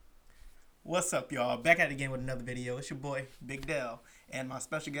What's up, y'all? Back at it again with another video. It's your boy, Big Dell. And my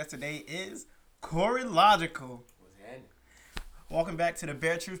special guest today is Corey Logical. What's happening? Welcome back to the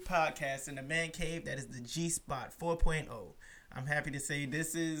Bare Truth Podcast in the man cave that is the G-Spot 4.0. I'm happy to say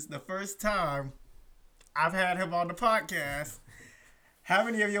this is the first time I've had him on the podcast. How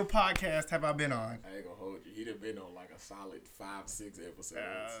many of your podcasts have I been on? I ain't gonna hold you. He done been on like a solid 5-6 episodes.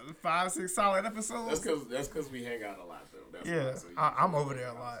 5-6 solid episodes? That's cause we hang out a lot though. That's I'm over there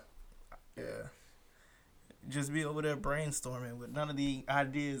a lot. Yeah. Just be over there brainstorming with none of the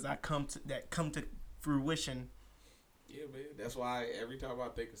ideas that come to fruition. Yeah, man. That's why every time I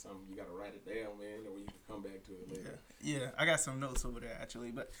think of something, you gotta write it down, man, or you can come back to it later. Yeah, I got some notes over there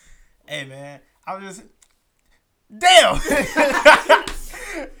actually, but hey, man, I was just damn.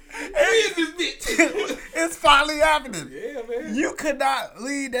 It's finally happening. Yeah, man. You could not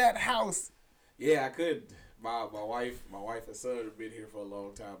leave that house. Yeah, I could. My wife and son have been here for a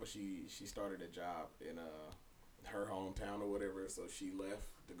long time, but she started a job in her hometown or whatever, so she left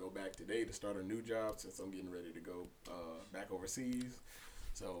to go back today to start a new job since I'm getting ready to go back overseas.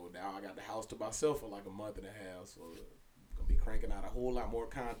 So now I got the house to myself for like a month and a half, so I'm gonna be cranking out a whole lot more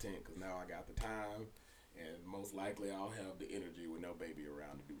content because now I got the time, and most likely I'll have the energy with no baby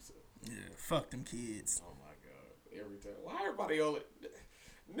around to do so. Yeah, fuck them kids. Oh my god, every time. Why everybody only...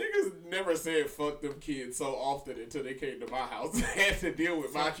 Niggas never said fuck them kids so often until they came to my house and had to deal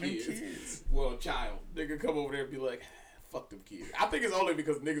with my kids. Well, child. Nigga come over there and be like, fuck them kids. I think it's only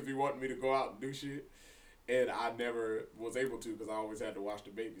because niggas be wanting me to go out and do shit. And I never was able to because I always had to watch the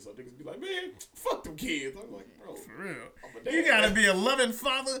baby. So niggas be like, man, fuck them kids. I'm like, bro. For real. I'm a dad. You gotta be a loving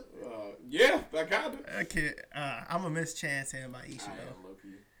father. Yeah, I kinda. Okay, I'm a miss Chance and Maisha though. Low-key.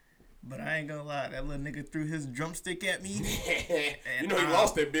 But I ain't gonna lie, that little nigga threw his drumstick at me. You know he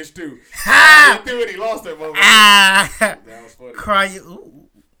lost that bitch too. Ha! He threw it, he lost that motherfucker. That was funny.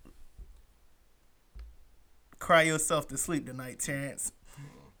 Cry yourself to sleep tonight, Terrence.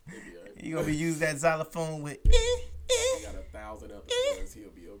 Right. You gonna be using that xylophone with. He got 1,000 episodes. He'll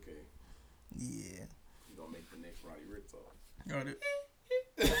be okay. Yeah. He's gonna make the next Roddy Ricch song.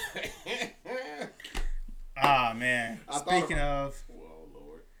 Ah, man. Speaking of. Whoa,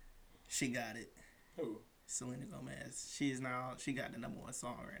 Lord. She got it. Who? Selena Gomez. She got the #1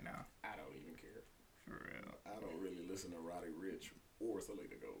 song right now. I don't even care. For real. I don't really listen to Roddy Ricch or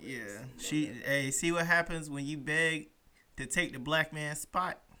Selena Gomez. Yeah. See what happens when you beg to take the black man's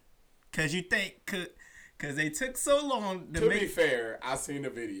spot? Cause you think, cause they took so long to be fair, I seen the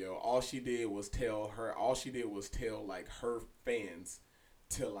video. All she did was tell like her fans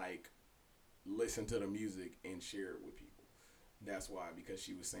to like listen to the music and share it with people. That's why, because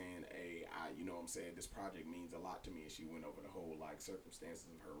she was saying, hey, you know what I'm saying, this project means a lot to me, and she went over the whole like circumstances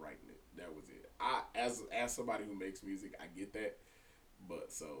of her writing it. That was it. As somebody who makes music, I get that.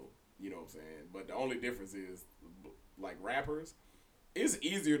 But so, you know what I'm saying? But the only difference is, like rappers, it's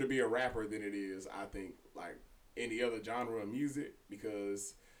easier to be a rapper than it is, I think, like any other genre of music,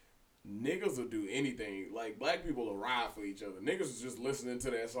 because niggas will do anything. Like, black people will ride for each other. Niggas was just listening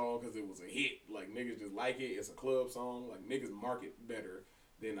to that song because it was a hit. Like, niggas just like it. It's a club song. Like, niggas market better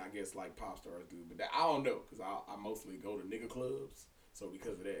than, I guess, like, pop stars do. But I don't know, because I mostly go to nigga clubs. So,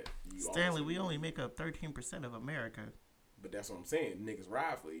 because of that, Stanley, we only make up 13% of America. But that's what I'm saying. Niggas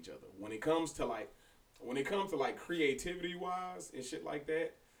ride for each other. When it comes to creativity-wise and shit like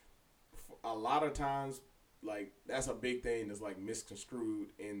that, a lot of times, like, that's a big thing that's, like, misconstrued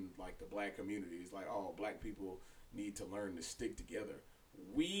in, like, the black community. It's like, oh, black people need to learn to stick together.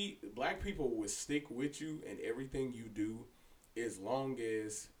 Black people will stick with you in everything you do as long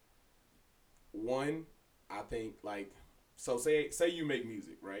as, one, I think, like, so say you make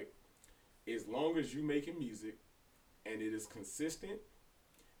music, right? As long as you making music and it is consistent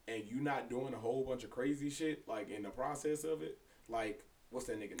and you not doing a whole bunch of crazy shit, like, in the process of it, like, what's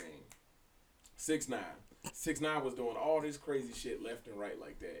that nigga name? 6ix9ine. 6ix9ine was doing all this crazy shit left and right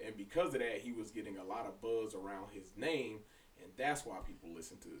like that. And because of that, he was getting a lot of buzz around his name. And that's why people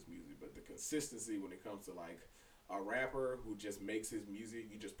listen to his music. But the consistency when it comes to like a rapper who just makes his music,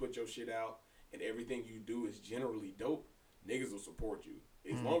 you just put your shit out and everything you do is generally dope, niggas will support you.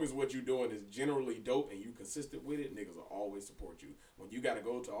 As long as what you're doing is generally dope and you consistent with it, niggas will always support you. When you got to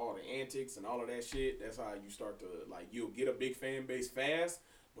go to all the antics and all of that shit, that's how you start to, like, you'll get a big fan base fast,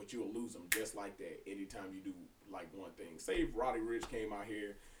 but you'll lose them just like that anytime you do, like, one thing. Say if Roddy Ricch came out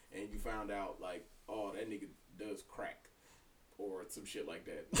here and you found out, like, oh, that nigga does crack or some shit like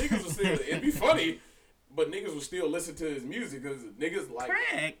that. Niggas will still, it'd be funny, but niggas will still listen to his music because niggas like...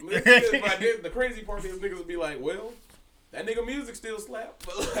 Crack! The crazy part is niggas will be like, well, That nigga music still slap,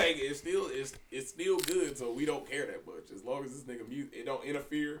 but like it's still good, so we don't care that much. As long as this nigga music, it don't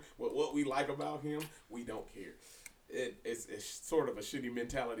interfere with what we like about him, we don't care. It's sort of a shitty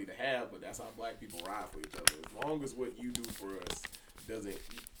mentality to have, but that's how black people ride for each other. As long as what you do for us doesn't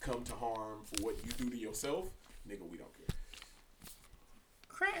come to harm for what you do to yourself, nigga, we don't care.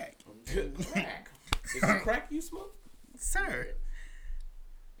 Crack. Crack. Is it crack you smoke? Sir.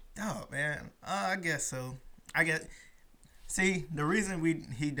 Oh, man. I guess so. See, the reason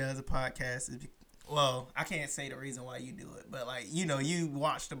he does a podcast is, well, I can't say the reason why you do it, but like, you know, you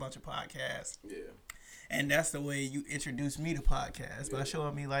watched a bunch of podcasts. Yeah. And that's the way you introduced me to podcasts, by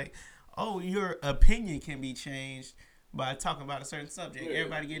showing me like, oh, your opinion can be changed by talking about a certain subject. Yeah,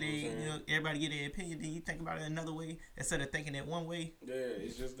 everybody get everybody get their opinion. Then you think about it another way instead of thinking it one way. Yeah,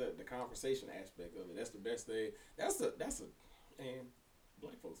 it's just the conversation aspect of it. That's the best thing. That's a and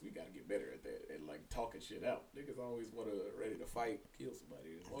black folks, we gotta get better at that and like talking shit out. Niggas always ready to fight, kill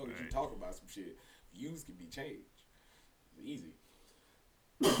somebody. As long as you talk about some shit, views can be changed. It's easy.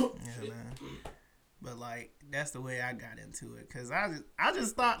 Yeah, man. But like that's the way I got into it, cause I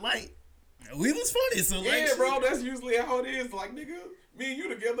just thought like we was funny, so yeah, like, bro, that's usually how it is. Like, nigga, me and you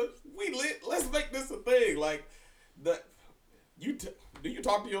together, we lit. Let's make this a thing. Like, do you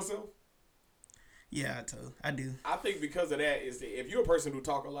talk to yourself? Yeah, I do. I think because of that is that if you're a person who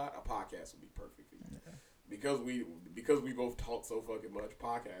talk a lot, a podcast would be perfect for you. Yeah. Because we both talk so fucking much,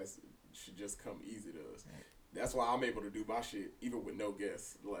 podcasts should just come easy to us. Right. That's why I'm able to do my shit even with no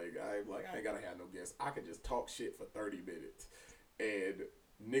guests. Like I ain't gotta have no guests. I could just talk shit for 30 minutes and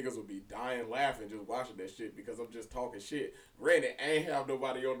niggas would be dying laughing just watching that shit because I'm just talking shit. Granted, I ain't have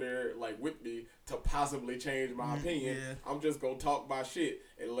nobody on there like with me to possibly change my opinion. Yeah. I'm just gonna talk my shit,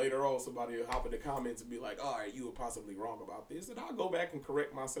 and later on somebody will hop in the comments and be like, all right, you were possibly wrong about this, and I'll go back and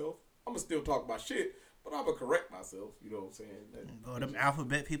correct myself. I'm gonna still talk my shit, but I'm gonna correct myself. You know what I'm saying? Them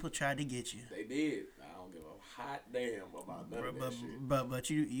alphabet people tried to get you. They did. I don't give a hot damn about none of that shit. But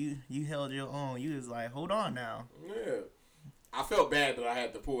you held your own. You was like, hold on now. Yeah. I felt bad that I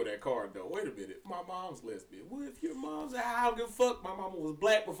had to pull that card, though. Wait a minute. My mom's lesbian. What if your mom's... I don't give a fuck. My mama was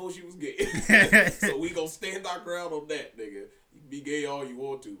black before she was gay. So we gonna stand our ground on that, nigga. You can be gay all you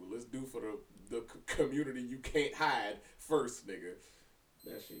want to, but let's do for the community you can't hide first, nigga.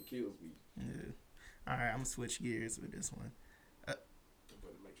 That shit kills me. Yeah. All right, I'm gonna switch gears with this one.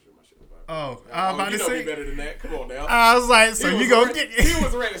 I'm about to say, better than that. Come on now. I was like, so you gonna get? He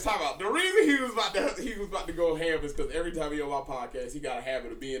was ready to talk about. The reason he was about to go ham is because every time he on my podcast, he got a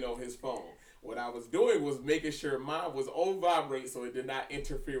habit of being on his phone. What I was doing was making sure mine was on vibrate so it did not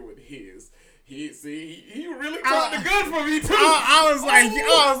interfere with his. He really tried the good for me too. I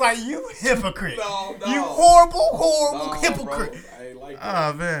was like, you hypocrite. No, you horrible hypocrite. Bro, I ain't like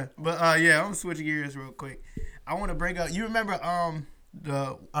that. Oh man, but yeah, I'm gonna switch gears real quick. I want to bring up. You remember I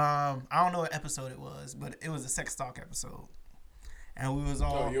don't know what episode it was, but it was a sex talk episode, and we was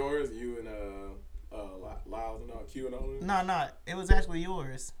all yours, you and Lyles and Q and all that. No, it was actually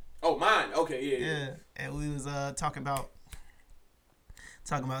yours. Oh, mine. Okay, yeah. And we was talking about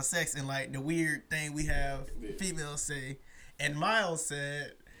sex and like the weird thing we have females say, and Miles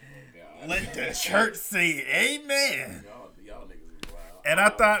said, "Let the church say amen." Y'all niggas is wild. And I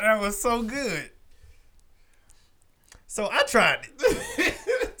thought that was so good. So I tried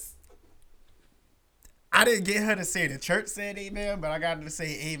it. I didn't get her to say the church said amen, but I got her to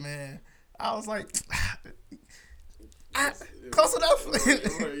say amen. I was like, close enough.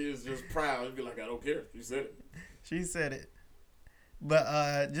 He was just proud. He'd be like, I don't care. You said it. She said it.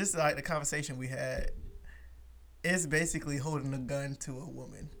 But just like the conversation we had, it's basically holding a gun to a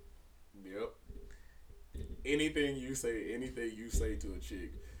woman. Yep. Anything you say to a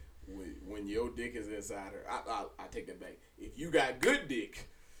chick, when your dick is inside her, I take that back. If you got good dick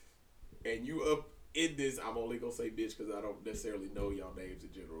and you up in this, I'm only gonna say bitch because I don't necessarily know y'all names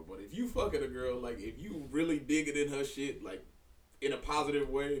in general. But if you fucking a girl, like if you really digging in her shit, like in a positive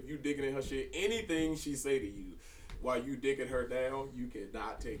way, if you digging in her shit, anything she say to you while you digging her down, you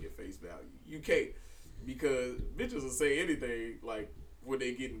cannot take it face value. You can't, because bitches will say anything like. When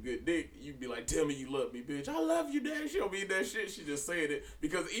they getting good dick, you be like, tell me you love me, bitch. I love you, Dad. She don't mean that shit. She just saying it.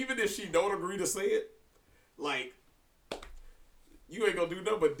 Because even if she don't agree to say it, like, you ain't gonna do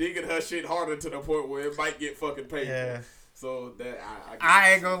nothing but digging her shit harder to the point where it might get fucking painful. Yeah. So that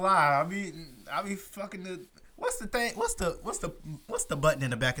I ain't gonna lie. I be fucking the what's the thing? What's the button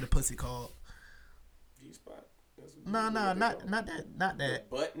in the back of the pussy called? G-spot. No, not that. The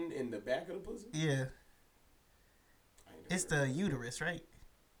button in the back of the pussy? Yeah. It's the uterus, right?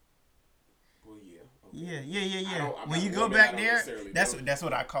 Well, yeah. Okay. Yeah. When you go back there, that's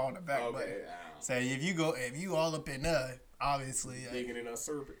what I call the back button. So if you all up in there, Obviously. Digging in her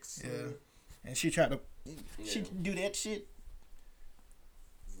cervix. Yeah. And she tried to she do that shit.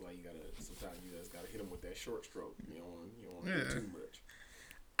 It's like sometimes you just gotta hit them with that short stroke. You don't want to do too much.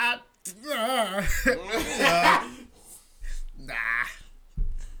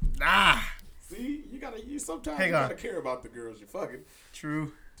 Nah. See, you sometimes gotta care about the girls you're fucking.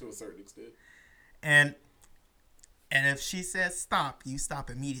 True. To a certain extent. And if she says stop, you stop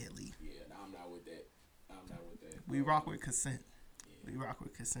immediately. Yeah, I'm not with that. We rock with consent. Yeah. We rock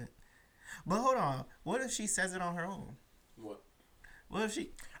with consent. But hold on. What if she says it on her own? What? What if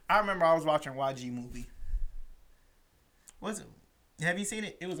she... I remember I was watching YG movie. Was it? Have you seen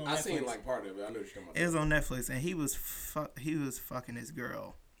it? It was on Netflix. I seen like part of it. I know what you're talking about. It was on Netflix, and he was fucking this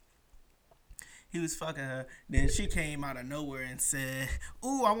girl. He was fucking her. Then she came out of nowhere and said,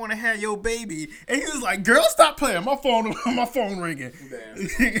 "Ooh, I want to have your baby." And he was like, "Girl, stop playing. My phone ringing."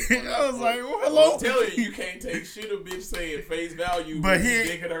 I was like, well, "Hello." I'm telling you, you can't take shit a bitch saying face value, but he's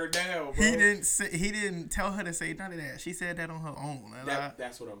digging her down, bro. He didn't tell her to say none of that. She said that on her own.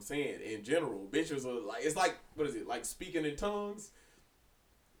 That's what I'm saying. In general, bitches are like, it's like, what is it? Like speaking in tongues.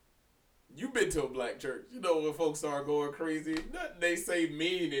 You've been to a black church. You know when folks start going crazy. Nothing they say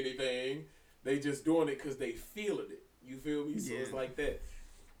mean anything. They just doing it because they feeling it. You feel me? So it's like that.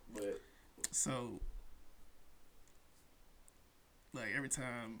 But so, like every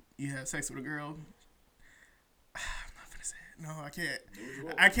time you have sex with a girl, I'm not gonna say it. No, I can't.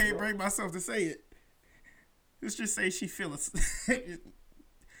 I can't bring myself to say it. Let's just say she feels.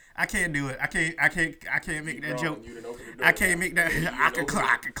 I can't do it. I can't make that joke. I can't make that. I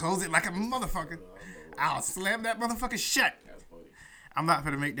can close it like a motherfucker. I'll slam that motherfucker shut. That's funny. I'm not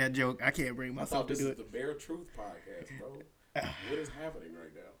gonna make that joke. I can't bring myself to do it. This is the Bare Truth podcast, bro. What is happening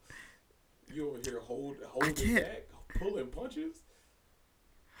right now? You over here holding back, pulling punches?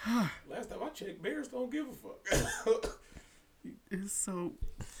 Last time I checked, bears don't give a fuck. It's so...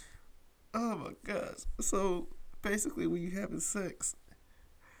 Oh my gosh. So, basically, when you having sex,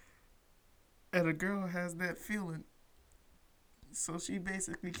 and a girl has that feeling, so she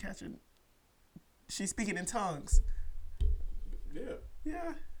basically she's speaking in tongues. Yeah.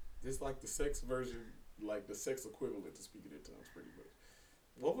 Yeah. It's like the sex version, like the sex equivalent to speaking in tongues, pretty much.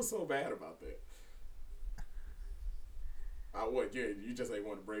 What was so bad about that? You just ain't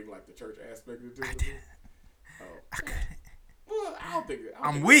want to bring like the church aspect into it? I didn't. Oh. Well, I don't think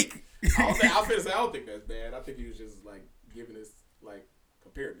I'm weak. I don't think that's bad. I think he was just like giving us like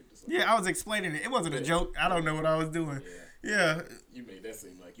comparing it to something. Yeah, I was explaining it. It wasn't a joke. I don't know what I was doing. Yeah. You made that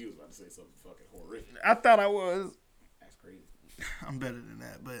seem like you was about to say something fucking horrific. I thought I was. That's crazy. I'm better than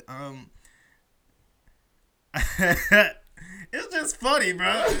that, but it's just funny,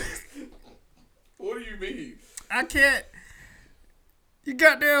 bro. What do you mean? I can't. You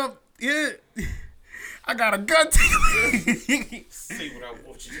goddamn I got a gun to you. Say what I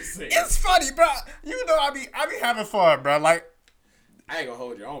want you to say. It's funny, bro. You know I be having fun, bro. Like I ain't gonna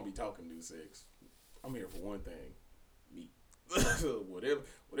hold you. I don't be talking to sex. I'm here for one thing. Me.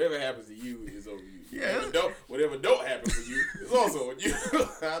 whatever happens to you is on you. Yeah. Whatever don't happen for you is also on you.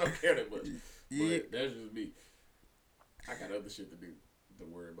 I don't care that much. Yeah. But that's just me. I got other shit to do. To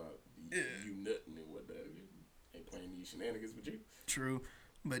worry about you nutting and whatnot. Ain't playing these shenanigans with you. True.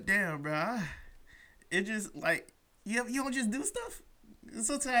 But damn, bro. It just like you don't just do stuff.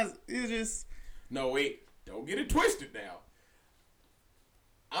 Sometimes it just. No, wait. Don't get it twisted now.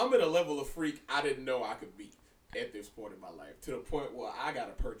 I'm at a level of freak I didn't know I could be at this point in my life. To the point where I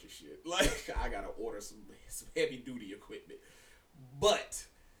gotta purchase shit. Like I gotta order some heavy duty equipment. But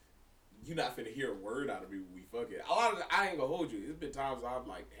you're not finna hear a word out of me when we fuck it. I ain't gonna hold you. There's been times I've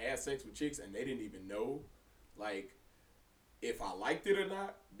like had sex with chicks and they didn't even know like if I liked it or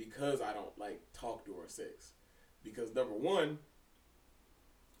not because I don't like talk during sex. Because number one,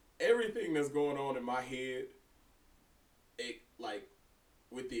 everything that's going on in my head,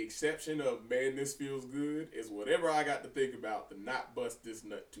 with the exception of man, this feels good, is whatever I got to think about to not bust this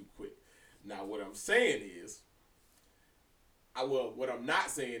nut too quick. Now, what I'm saying is, what I'm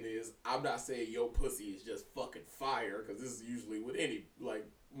not saying is, I'm not saying your pussy is just fucking fire, because this is usually with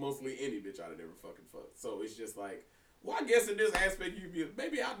mostly any bitch I'd ever fucking fucked. So it's just like, well, I guess in this aspect,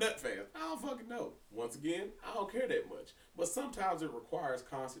 maybe I nut fast. I don't fucking know. Once again, I don't care that much. But sometimes it requires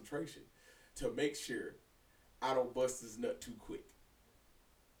concentration to make sure I don't bust this nut too quick.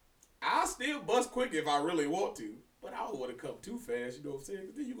 I'll still bust quick if I really want to, but I don't want to come too fast, you know what I'm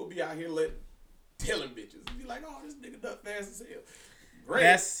saying? Then you gonna be out here telling bitches. And be like, oh, this nigga nut fast as hell. Great.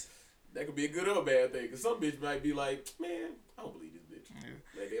 That could be a good or a bad thing. Because some bitch might be like, man, I don't believe this bitch.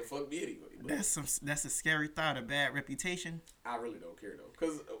 Yeah. Like, they'll fuck me anyway. But that's a scary thought, a bad reputation. I really don't care, though.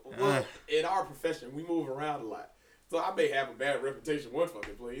 Because in our profession, we move around a lot. So I may have a bad reputation one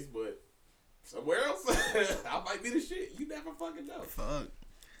fucking place, but somewhere else, I might be the shit. You never fucking know. Fuck.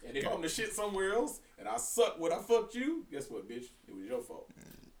 And if I'm the shit somewhere else, and I suck when I fucked you, guess what, bitch? It was your fault.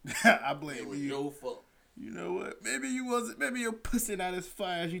 I blame you. It was your fault. You know what? Maybe you wasn't. Maybe your pussy not as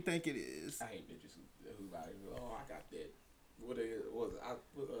fire as you think it is. I hate bitches who like, oh, I got that. What was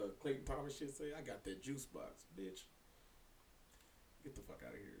it? Clayton Thomas shit say? I got that juice box, bitch. Get the fuck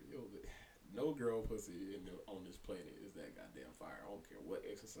out of here. Yo, no girl pussy on this planet is that goddamn fire. I don't care what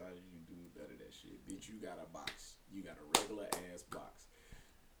exercise you do, none of that shit. Bitch, you got a box. You got a regular ass box.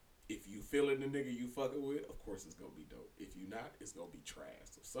 If you feeling the nigga you fucking with, of course it's gonna be dope. If you not, it's gonna be trash.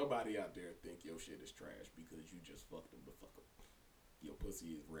 So somebody out there think your shit is trash because you just fucked them to fuck them. Your pussy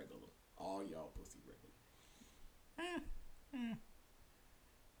is regular. All y'all pussy regular. Mm-hmm.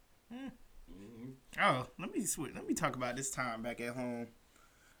 Oh, let me talk about this time back at home.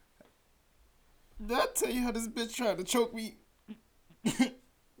 Did I tell you how this bitch tried to choke me?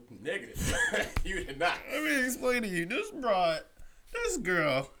 Negative. You did not. Let me explain to you. This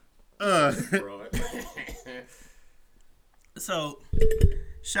girl. So,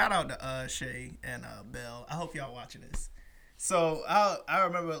 shout out to Shay and Belle. I hope y'all watching this. So I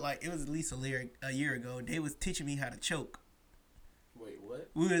remember like it was at least a year ago. They was teaching me how to choke. Wait, what?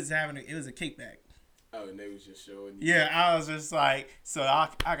 It was a kickback. Oh, and they was just showing you. Yeah, I was just like, so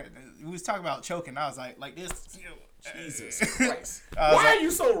we was talking about choking. I was like this. Jesus Christ! Why are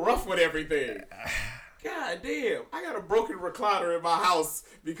you so rough with everything? God damn! I got a broken recliner in my house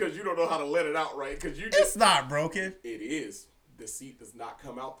because you don't know how to let it out right. It's not broken. It is. The seat does not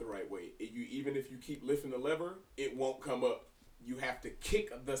come out the right way. Even if you keep lifting the lever, it won't come up. You have to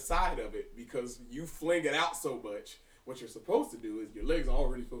kick the side of it because you fling it out so much. What you're supposed to do is your legs are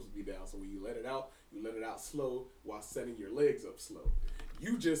already supposed to be down. So when you let it out slow while setting your legs up slow.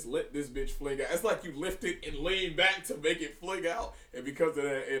 You just let this bitch fling out. It's like you lift it and lean back to make it fling out. And because of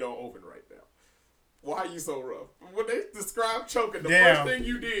that, it don't open right now. Why are you so rough? When they describe choking, the first thing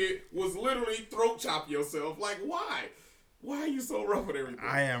you did was literally throat chop yourself. Like, why? Why are you so rough with everything?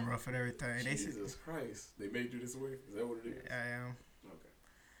 I am rough with everything. Jesus Christ. They made you this way? Is that what it is? I am. Okay.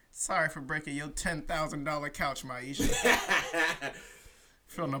 Sorry for breaking your $10,000 couch, Maisha.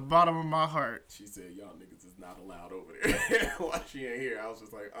 From the bottom of my heart. She said, y'all niggas is not allowed over there. While she ain't here, I was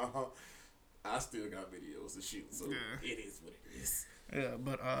just like, I still got videos to shoot, so it is what it is. Yeah,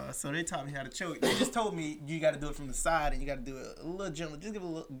 but so they taught me how to choke. They just told me you got to do it from the side and you got to do it a little gentle. Just give it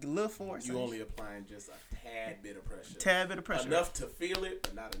a little force. You only applying just a tad bit of pressure. Enough to feel it,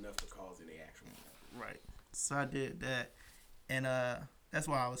 but not enough to cause any actual harm. Right. So I did that, and that's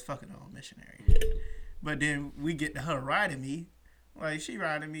why I was fucking on missionary. But then we get to her riding me. Like, she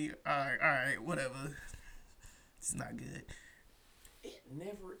riding me, all right, whatever. It's not good. It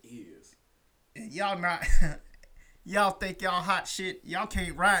never is. And y'all think y'all hot shit. Y'all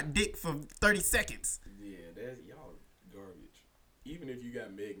can't ride dick for 30 seconds. Yeah, y'all garbage. Even if you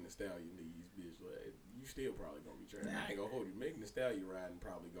got Megan Thee Stallion knees, bitch, like, you still probably gonna be trash. I ain't gonna hold you. Megan Thee Stallion riding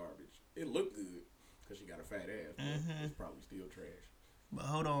probably garbage. It looked good because she got a fat ass, but it's probably still trash. But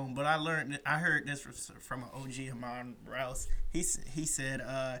hold on, I heard this from an OG of mine, Rouse. He said,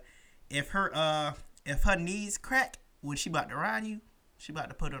 if her knees crack when she about to ride you, she about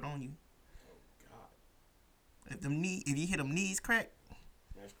to put it on you. Oh God! If you hit them knees crack,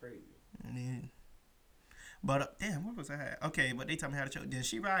 that's crazy. And then, but damn, what was I at? Okay, but they told me how to choke. Then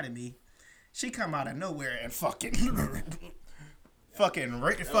she riding me. She come out of nowhere and fucking. That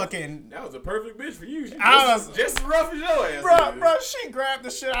was a perfect bitch for you. She just as rough as your ass. Bro, she grabbed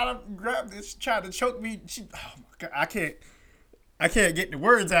the shit out of, she tried to choke me. Oh my God, I can't get the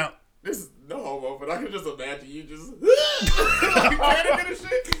words out. This is no homo, but I can just imagine you just like panicking and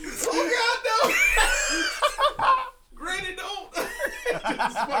shit. Oh God, no! Granny, don't.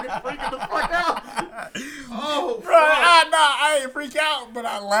 Just fucking freaking the fuck out. Oh, bro, I ain't freak out, but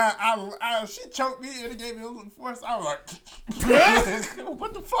I laughed. She choked me and it gave me a little force. I was like,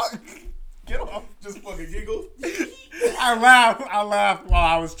 what the fuck? Get off. Just fucking giggle. I laughed while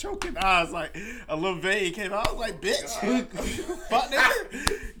I was choking. I was like, a little vein came out. I was like, bitch, fuck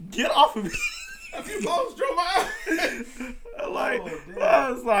nigga, get off of me. Have you both drove my I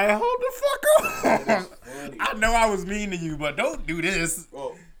was like, hold the fuck up. I know I was mean to you, but don't do this.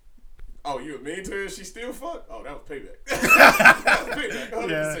 Oh, you were mean to her? She still fucked? Oh, that was payback. That was payback. 100%.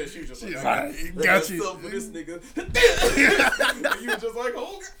 Yeah. She was just She's like, got you. For this nigga. You were just like,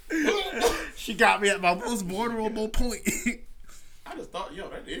 oh. She got me at my most vulnerable point. I just thought,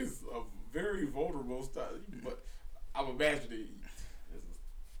 that is a very vulnerable style. But I'm imagining,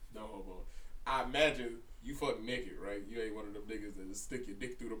 no homo. I imagine you fucking naked, right? You ain't one of them niggas that just stick your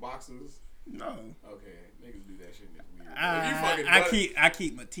dick through the boxes. No. Okay, niggas do that shit and it's weird. I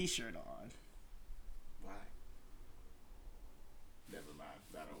keep my t-shirt on. Why? Never mind.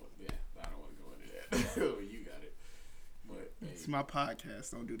 I don't want to go into that. You got it. But It's my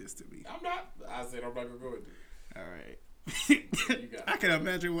podcast. Don't do this to me. I'm not. I said I'm not gonna go into it. All right. You got it. I can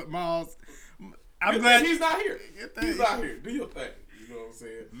imagine what Miles. I'm glad he's not here. He's not here. Do your thing. You know what I'm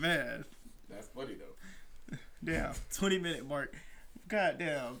saying? Man. That's funny though. Damn. 20-minute mark.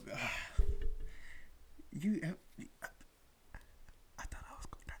 Goddamn. I thought I was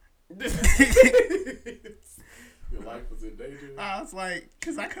gonna die. Your life was in danger. I was like,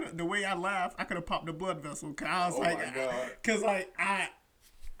 cause I could have, the way I laughed, I could have popped the blood vessel. Cause I was my God. Cause like I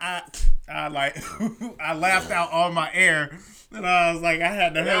like I laughed out all my air, and I was like, I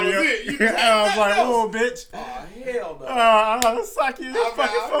had to hurry up. I was like, oh bitch. Oh hell no. I suck you in your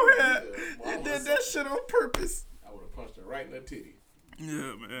fucking forehead. You did that shit on purpose. I would have punched her right in the titty.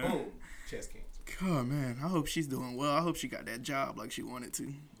 Yeah, man. Boom. Chest cancer. Oh man, I hope she's doing well. I hope she got that job like she wanted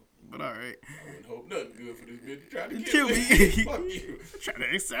to. But all right. I wouldn't hope nothing good for this bitch trying to Kill me. Fuck you. Trying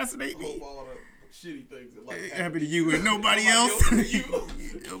to assassinate me. Hope all the shitty things that like happen to you and nobody else. You.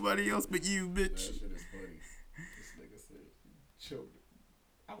 Nobody else but you, bitch. That shit is funny. This nigga said choked it.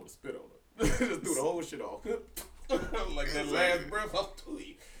 I would have spit on her. Just threw the whole shit off. Like that last breath off to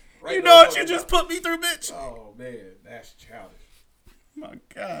you. Right, you know what you just put me through, bitch? Oh man, that's childish. My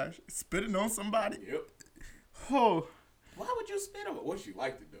gosh. Spitting on somebody? Yep. Oh. Why would you spit on her? What she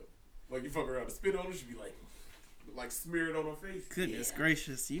liked it though? Like you fuck around and spit on her, she'd be like smear it on her face. Goodness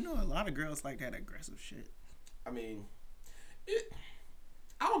gracious. You know a lot of girls like that aggressive shit. I mean,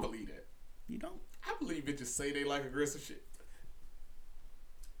 I don't believe that. You don't? I believe bitches say they like aggressive shit.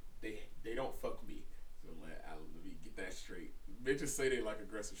 They don't fuck me. So let me get that straight. Bitches say they like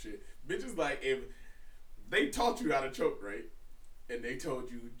aggressive shit. Bitches like if they taught you how to choke, right? And they told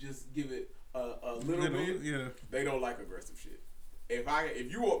you just give it a little bit. Yeah. They don't like aggressive shit.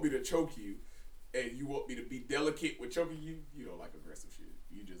 If you want me to choke you and you want me to be delicate with choking you, you don't like aggressive shit.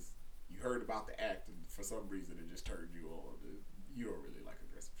 You heard about the act and for some reason it just turned you on. You don't really like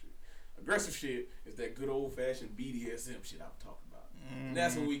aggressive shit. Aggressive shit is that good old fashioned BDSM shit I'm talking about. And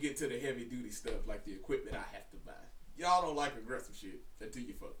that's when we get to the heavy duty stuff like the equipment I have to buy. Y'all don't like aggressive shit until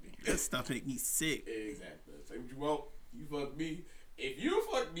you fuck me. That stuff make me sick. Exactly. Say what you want. You fuck me. If you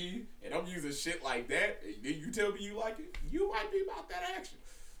fuck me and I'm using shit like that, and then you tell me you like it, you might be about that action.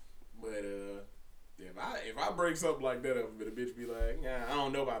 But if I break something like that up and a bitch be like, nah, I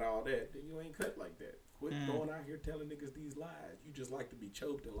don't know about all that, then you ain't cut like that. Quit going out here telling niggas these lies. You just like to be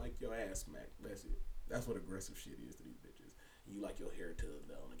choked and like your ass smacked. That's it. That's what aggressive shit is to these bitches. And you like your hair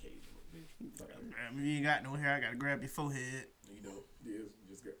tugged on occasion, bitch. I mean, you ain't got no hair. I gotta grab your forehead. You know,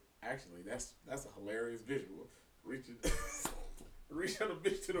 just actually that's a hilarious visual. Reach on a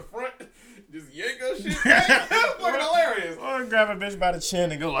bitch to the front, just yank her shit back. Fucking hilarious. Or grab a bitch by the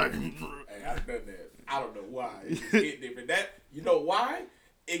chin and go like. Hey, I've done that. I don't know why. It's just getting different. You know why?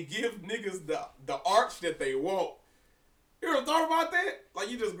 It gives niggas the arch that they want. You ever thought about that? Like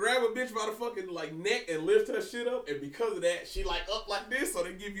you just grab a bitch by the fucking like neck and lift her shit up, and because of that, she like up like this, so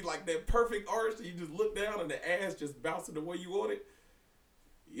they give you like that perfect arch, and you just look down and the ass just bouncing the way you want it.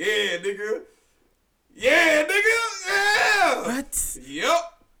 Yeah, nigga. Yeah, nigga. Yeah. What?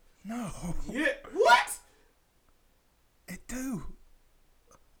 Yep. No. Yeah. What? It do.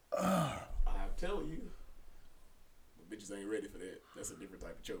 I'm telling you. But bitches ain't ready for that. That's a different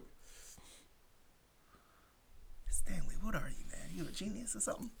type of choke. Stanley, what are you, man? You a genius or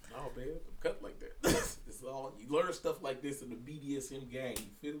something? No, man. I'm cut like that. This is all you learn stuff like this in the BDSM gang.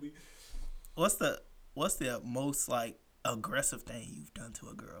 You feel me? What's the most like aggressive thing you've done to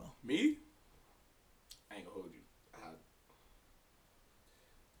a girl? Me? I ain't gonna hold you. I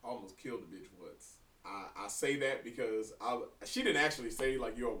almost killed a bitch once. I say that because she didn't actually say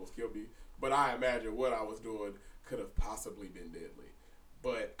like you almost killed me, but I imagine what I was doing could have possibly been deadly.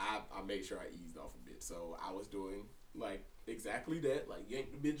 But I made sure I eased off a bit. So I was doing like exactly that, like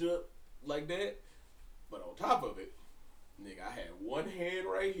yank the bitch up like that. But on top of it, nigga, I had one hand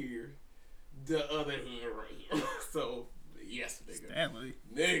right here, the other hand right here. So yes, nigga. Stanley.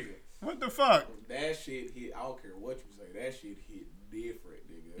 Nigga. What the fuck? That shit hit. I don't care what you say. That shit hit different,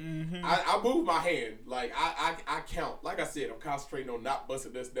 nigga. Mm-hmm. I move my hand. Like, I count. Like I said, I'm concentrating on not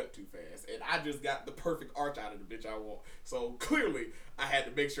busting this nut too fast. And I just got the perfect arch out of the bitch I want. So, clearly, I had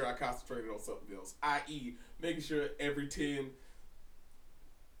to make sure I concentrated on something else. I.e., making sure every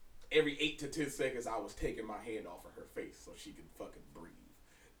 8 to 10 seconds, I was taking my hand off of her face so she could fucking breathe.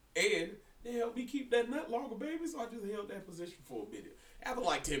 And they helped me keep that nut longer, baby. So, I just held that position for a minute. After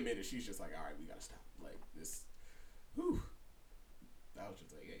like 10 minutes, she's just like, all right, we gotta stop. Like, this, whew. I was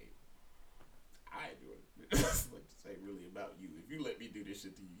just like, hey, I ain't doing it. This ain't really about you. If you let me do this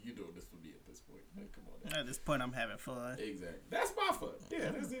shit to you, you're doing this for me at this point. Like, come on. At this point, I'm having fun. Exactly. That's my fun.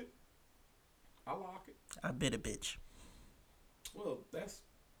 Yeah, that's it. I lock it. I bit a bitch. Well, that's.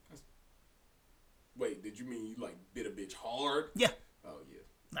 Wait, did you mean you like bit a bitch hard? Yeah. Oh yeah.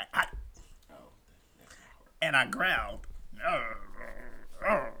 Like that's not hard. And I growled.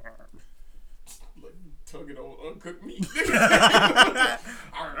 Like tugging on uncooked meat.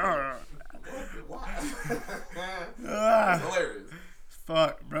 Why? That's hilarious.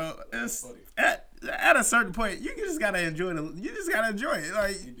 Fuck, bro. It's at a certain point, you just gotta enjoy it.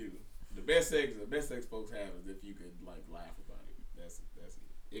 Like you do. The best sex folks have is if you could like laugh about it. That's it.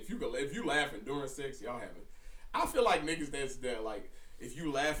 If you laughing during sex, y'all having. I feel like niggas that like if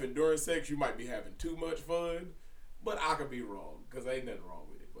you laughing during sex, you might be having too much fun. But I could be wrong because ain't nothing wrong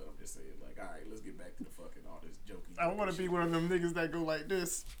with it. But I'm just saying, like, all right, let's get back to the fucking all this joking. I want to be one of them niggas that go like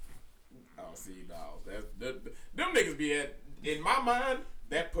this. Oh, see, no, them niggas be at. In my mind,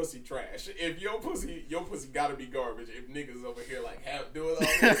 that pussy trash. If your pussy gotta be garbage. If niggas over here like doing all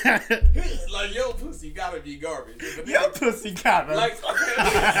this, like your pussy gotta be garbage. Your pussy gotta. Like,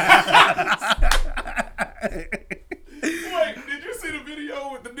 wait, did you see the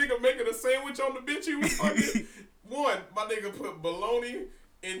video with the nigga making a sandwich on the bitch he was fucking? One, my nigga put bologna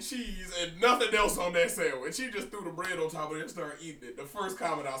and cheese and nothing else on that sandwich. He just threw the bread on top of it and started eating it. The first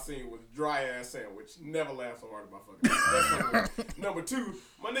comment I seen was dry ass sandwich. Never laughed so hard in my fucking life. That's number two,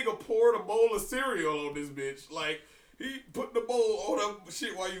 my nigga poured a bowl of cereal on this bitch. Like, he put the bowl on that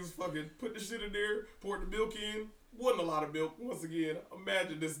shit while he was fucking put the shit in there, poured the milk in. Wasn't a lot of milk. Once again,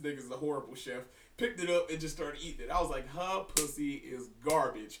 imagine this nigga's a horrible chef. Picked it up and just started eating it. I was like, her pussy is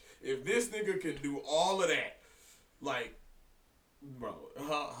garbage. If this nigga can do all of that, like, bro,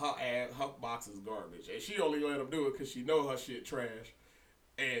 her box is garbage. And she only let him do it because she know her shit trash.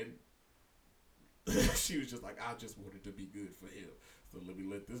 And she was just like, I just wanted to be good for him. So let me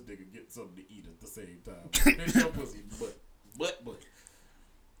let this nigga get something to eat at the same time. Bitch, your pussy but.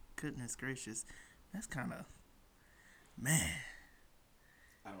 Goodness gracious. That's kind of, man.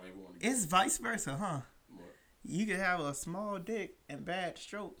 I don't even want to It's vice versa, huh? What? You could have a small dick and bad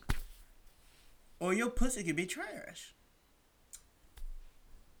stroke. Or your pussy could be trash.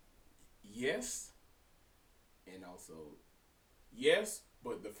 Yes. And also, yes,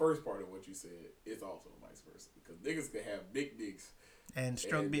 but the first part of what you said is also vice versa. Because niggas could have big dicks. And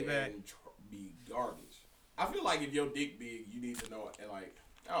stroke be bad. And be garbage. I feel like if your dick big, you need to know, and like,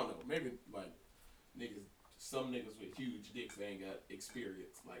 I don't know, maybe like niggas, some niggas with huge dicks ain't got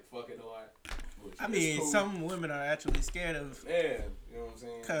experience, like fucking a lot. I mean, cool. Some women are actually scared of. Yeah, you know what I'm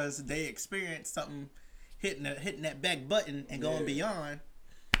saying? Because they experience something hitting that back button and going beyond.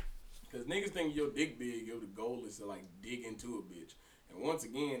 Because niggas think your dick big, the goal is to like dig into a bitch. And once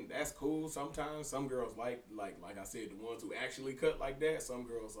again, that's cool. Sometimes some girls like I said, the ones who actually cut like that. Some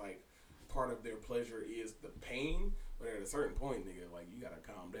girls like part of their pleasure is the pain. But at a certain point, nigga, like you gotta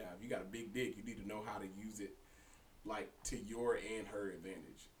calm down. If you got a big dick, you need to know how to use it, like to your and her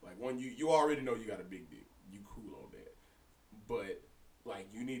advantage. Like when you already know you got a big dick, you cool on that. But like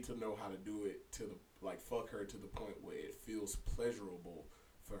you need to know how to do it to the like fuck her to the point where it feels pleasurable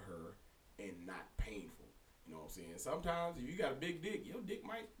for her and not painful. You know what I'm saying? Sometimes if you got a big dick, your dick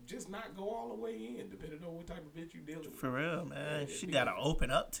might just not go all the way in, depending on what type of bitch you dealing with. For real, man. She gotta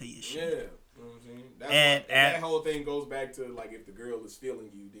open up to you. Shit. Yeah, you know what I'm saying? And that whole thing goes back to like if the girl is feeling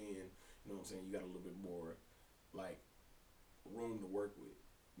you, then you know what I'm saying. You got a little bit more like room to work with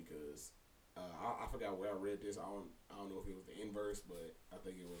because I forgot where I read this. I don't know if it was the inverse, but I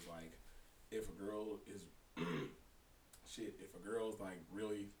think it was like if a girl is if a girl's like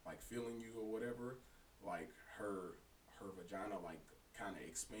really like feeling you or whatever, like her vagina like kind of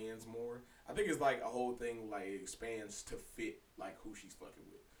expands more. I think it's like a whole thing like it expands to fit like who she's fucking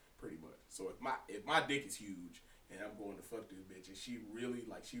with, pretty much. So if my dick is huge and I'm going to fuck this bitch and she really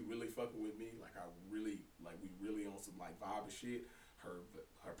fucking with me, like we really on some like vibe and shit.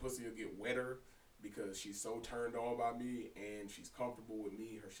 Her pussy will get wetter because she's so turned on by me and she's comfortable with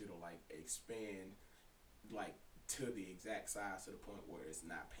me. Her shit will like expand like to the exact size to the point where it's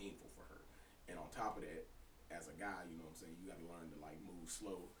not painful for her. And on top of that, as a guy, you know what I'm saying, you got to learn to like move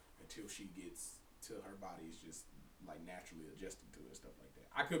slow until she gets to her body is just like naturally adjusting to it and stuff like that.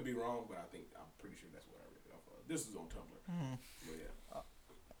 I could be wrong, but I'm pretty sure that's what I read off of. This is on Tumblr. Mm-hmm. But yeah.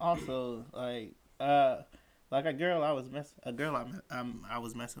 Also, like a girl I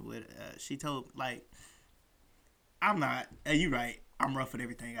was messing with, she told like, I'm not. You right. I'm rough with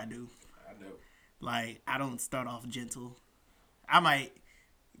everything I do. I know. Like I don't start off gentle. I might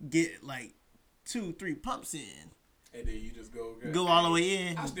get like 2-3 pumps in. And then you just go all the way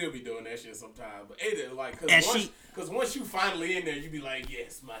in. I still be doing that shit sometimes, but it like because once you finally in there, you be like,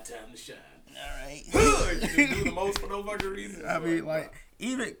 yes, my time to shine. All right. You just do the most for no fucking reason. I mean, like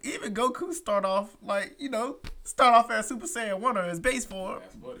even Goku start off as Super Saiyan 1 or his base form.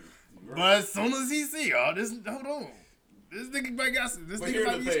 That's funny. Right. But as soon as he see, hold on. This nigga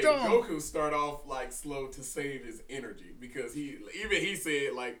might be strong. Goku start off like slow to save his energy because he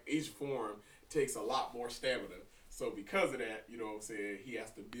said like each form takes a lot more stamina. So because of that, you know what I'm saying, he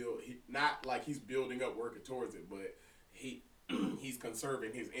has to build. Not like he's building up, working towards it, but he's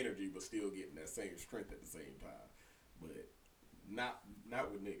conserving his energy, but still getting that same strength at the same time. But not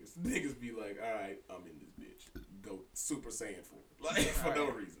with niggas. Niggas be like, all right, I'm in this bitch. Go Super Saiyan for no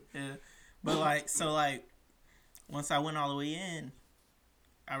reason. Yeah, but like once I went all the way in,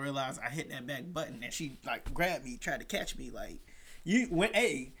 I realized I hit that back button and she like grabbed me, tried to catch me. Like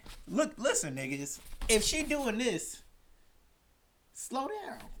listen, niggas. If she doing this, slow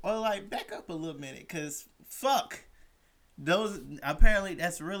down or like back up a little minute, cause fuck, apparently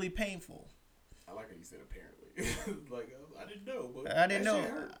that's really painful. I like how you said apparently. Like I didn't know, but I didn't know.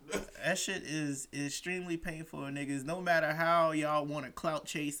 That shit is extremely painful, niggas. No matter how y'all want to clout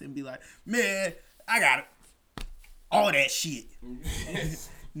chase and be like, man, I got it. All that shit.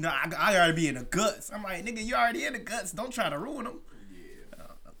 No, I gotta be in the guts. I'm like, nigga, you already in the guts. Don't try to ruin them. Yeah.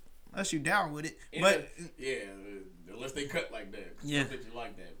 Unless you down with it. Unless they cut like that. Yeah. That you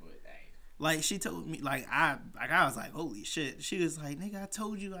like that, but hey. Like she told me, I was like, holy shit. She was like, nigga, I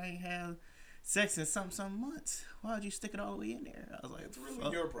told you I ain't have sex in some months. Why'd you stick it all the way in there? I was like, it's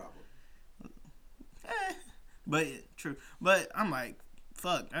really your problem. But true. But I'm like,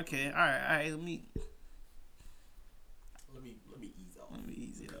 fuck. Okay, all right. Let me ease off. Let me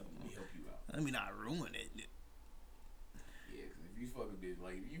ease it up. Let me help you out. Let me not ruin it. Yeah, because if you fuck a bitch,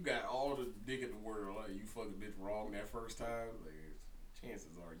 like, you got all the dick in the world, like, you fuck a bitch wrong that first time, like,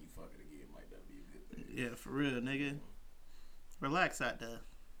 chances are you fuck it again might not be a good thing. Yeah, for real, nigga. Relax out there.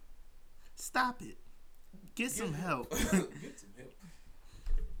 Stop it. Get some help. Get some help.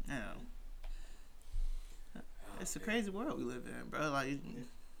 Yeah. It's a crazy world we live in, bro. Like,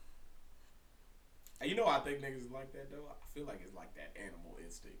 you know, I think niggas is like that though. I feel like it's like that animal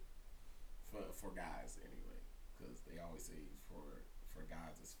instinct for guys anyway, because they always say for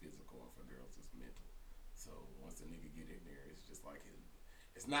guys it's physical and for girls it's mental. So once a nigga get in there, it's just like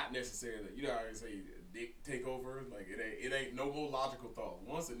it's not necessarily, you know how I say dick take over. Like it ain't no more logical thought.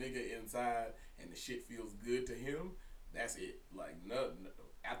 Once a nigga inside and the shit feels good to him, that's it. Like no,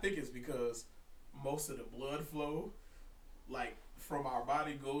 I think it's because most of the blood flow, like, from our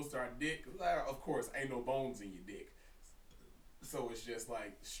body goes to our dick. Of course, ain't no bones in your dick, so it's just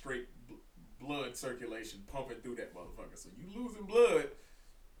like straight blood circulation pumping through that motherfucker. So you losing blood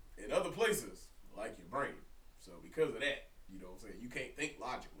in other places, like your brain. So because of that, you know what I'm saying, you can't think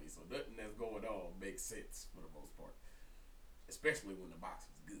logically. So nothing that's going on makes sense for the most part, especially when the box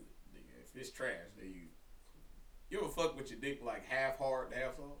is good. Nigga, if it's trash, then you ever fuck with your dick like half hard,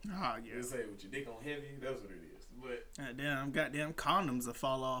 half soft? oh yeah. You say with your dick on heavy, that's what it is. But goddamn condoms will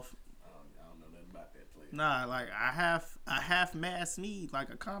fall off. I don't know nothing about that place. Nah, like I half mass me, like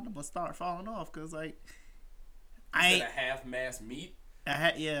a condom will start falling off, cause like I ain't a half mass meat.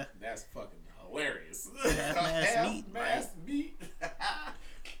 Yeah. That's fucking hilarious. Half mass meat. Half mass meat.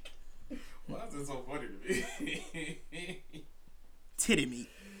 Why is it so funny to me? Titty meat.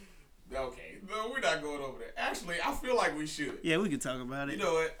 Okay, no, we're not going over there. Actually, I feel like we should. Yeah, we could talk about it. You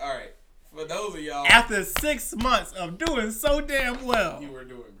know what? All right. For those of y'all, after 6 months of doing so damn well, you were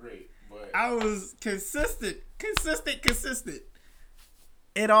doing great, but I was consistent.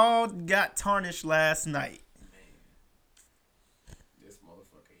 It all got tarnished last night. Man, this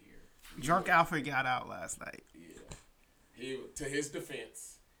motherfucker here. Drunk Alfred got out last night. Yeah, to his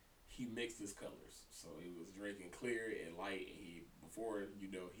defense, he mixed his colors, so he was drinking clear and light, and before he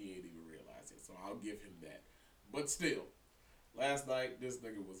ain't even realized it. So I'll give him that. But still, last night this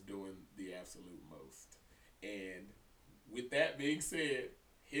nigga was doing the absolute most. And with that being said,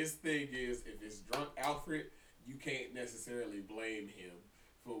 his thing is, if it's Drunk Alfred, you can't necessarily blame him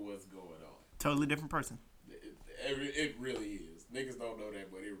for what's going on. Totally different person. It really is. Niggas don't know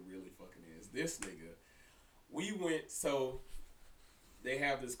that, but it really fucking is. This nigga, so they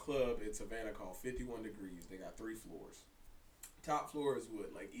have this club in Savannah called 51 Degrees. They got 3 floors. Top floor is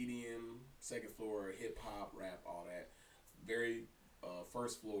what, like EDM. Second floor, hip hop, rap, all that. Very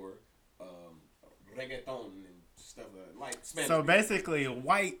first floor, reggaeton and stuff like Spanish. So basically,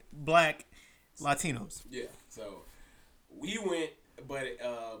 white, black, Latinos. Yeah. So we went, but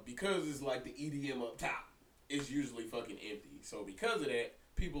because it's like the EDM up top, it's usually fucking empty. So because of that,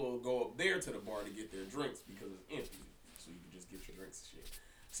 people will go up there to the bar to get their drinks because it's empty. So you can just get your drinks and shit.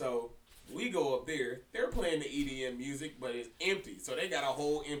 So we go up there. They're playing the EDM music, but it's empty. So they got a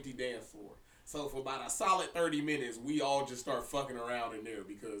whole empty dance floor. So for about a solid 30 minutes, we all just start fucking around in there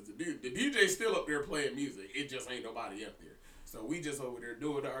because the DJ's still up there playing music. It just ain't nobody up there. So we just over there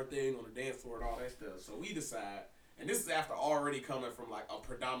doing our thing on the dance floor and all that stuff. So we decide, and this is after already coming from like a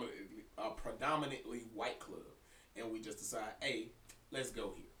predominantly white club, and we just decide, hey, let's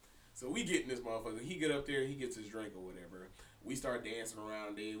go here. So we get in this motherfucker. He get up there, he gets his drink or whatever. We start dancing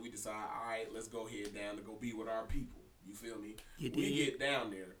around there. We decide, all right, let's go head down to go be with our people. You feel me? We get down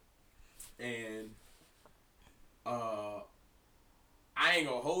there. And I ain't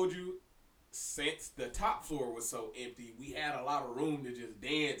gonna hold you. Since the top floor was so empty, we had a lot of room to just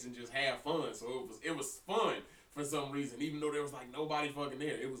dance and just have fun. So it was fun for some reason, even though there was like nobody fucking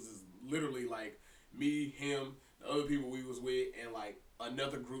there. It was just literally like me, him, the other people we was with, and like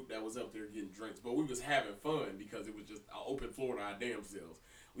another group that was up there getting drinks. But we was having fun because it was just an open floor to our damn selves.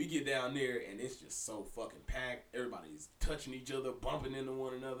 We get down there and it's just so fucking packed. Everybody's touching each other, bumping into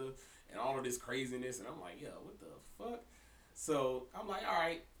one another, and all of this craziness. And I'm like, yo, what the fuck? So I'm like, all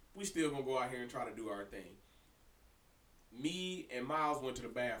right, we still gonna go out here and try to do our thing. Me and Miles went to the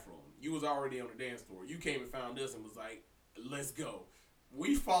bathroom. You was already on the dance floor. You came and found us and was like, let's go.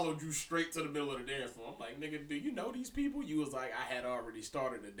 We followed you straight to the middle of the dance floor. I'm like, nigga, do you know these people? You was like, I had already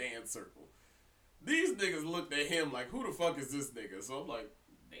started a dance circle. These niggas looked at him like, who the fuck is this nigga? So I'm like,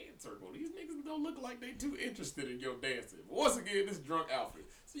 dance circle. These niggas don't look like they too interested in your dancing. But once again, this drunk outfit.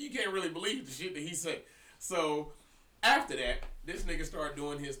 So you can't really believe the shit that he said. So after that, this nigga started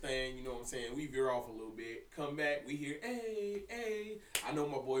doing his thing, you know what I'm saying? We veer off a little bit, come back, we hear, hey, hey. I know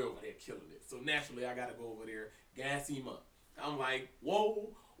my boy over there killing it. So naturally, I gotta go over there, gas him up. I'm like, whoa,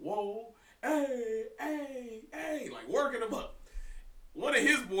 whoa, hey, hey, hey, like working him up. One of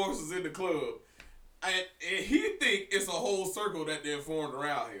his boys was in the club, and he think it's a whole circle that they're formed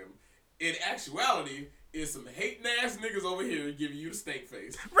around him. In actuality, it's some hating ass niggas over here giving you the steak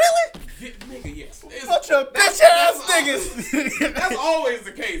face. Really? Nigga, yes. Bunch of bitch ass niggas. That's always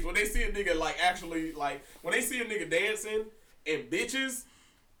the case. When they see a nigga like actually like when they see a nigga dancing and bitches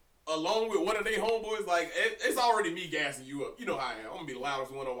along with one of their homeboys, like it's already me gassing you up. You know how I am. I'm gonna be the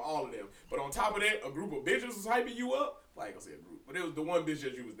loudest one over all of them. But on top of that, a group of bitches was hyping you up. Well, I ain't gonna say a group, but it was the one bitch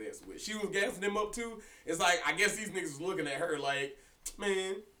that you was dancing with. She was gassing them up too. It's like I guess these niggas was looking at her like,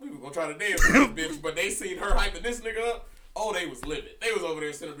 man, we were gonna try to dance with this bitch, but they seen her hyping this nigga up. Oh, they was livid. They was over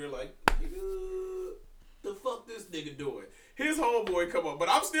there sitting there like, nigga, the fuck this nigga doing? His homeboy come up, but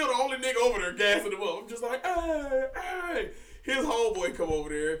I'm still the only nigga over there gassing him up. I'm just like, hey, hey. His homeboy come over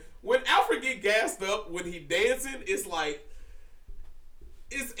there. When Alfred get gassed up, when he dancing, it's like,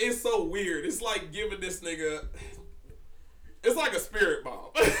 it's so weird. It's like giving this nigga, it's like a spirit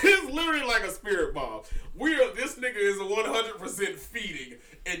bomb. It's literally like a spirit bomb. This nigga is 100% feeding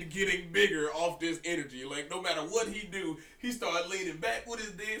and getting bigger off this energy. Like, no matter what he do, he started leaning back with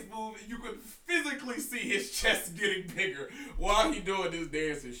his dance move, and you could physically see his chest getting bigger while he doing this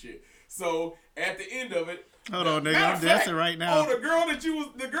dancing shit. So, at the end of it, hold on, nigga, I'm dancing right now. Oh, the girl that you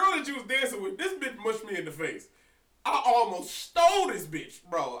was dancing with, this bitch mushed me in the face. I almost stole this bitch,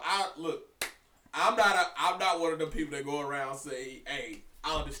 bro. I'm not one of the people that go around say, hey,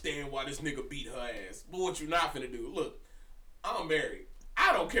 I understand why this nigga beat her ass. But what you not finna do? Look, I'm married.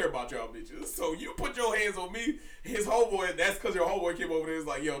 I don't care about y'all bitches. So you put your hands on me, his homeboy, that's because your homeboy came over there and was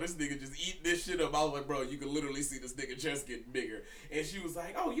like, yo, this nigga just eat this shit up. I was like, bro, you can literally see this nigga chest getting bigger. And she was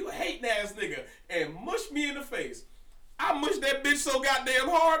like, oh, you a hating ass nigga. And mushed me in the face. I mushed that bitch so goddamn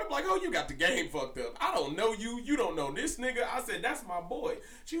hard. I'm like, oh, you got the game fucked up. I don't know you. You don't know this nigga. I said, that's my boy.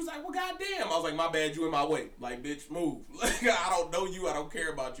 She was like, well, goddamn. I was like, my bad, you in my way. Like, bitch, move. Like, I don't know you. I don't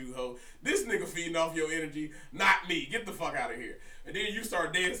care about you, ho. This nigga feeding off your energy, not me. Get the fuck out of here. And then you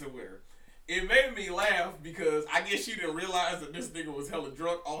start dancing with her. It made me laugh because I guess she didn't realize that this nigga was hella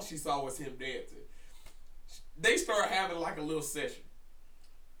drunk. All she saw was him dancing. They start having like a little session.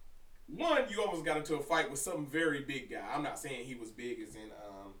 One, you almost got into a fight with some very big guy. I'm not saying he was big as in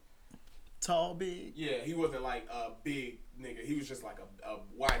tall, big. Yeah, he wasn't like a big nigga. He was just like a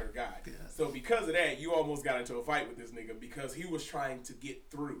wider guy. Yeah. So because of that, you almost got into a fight with this nigga because he was trying to get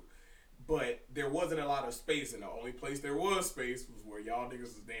through. But there wasn't a lot of space, and the only place there was space was where y'all niggas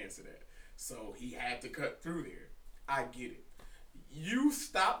was dancing at. So he had to cut through there. I get it. You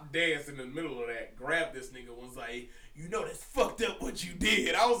stopped dancing in the middle of that, grabbed this nigga, was like, you know that's fucked up what you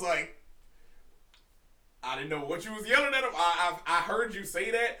did. I was like, I didn't know what you was yelling at him. I heard you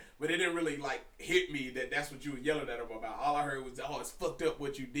say that, but it didn't really like hit me that that's what you were yelling at him about. All I heard was, oh, it's fucked up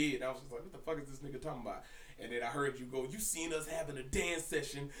what you did. I was just like, what the fuck is this nigga talking about? And then I heard you go, you seen us having a dance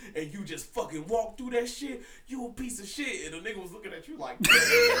session and you just fucking walk through that shit? You a piece of shit. And the nigga was looking at you like,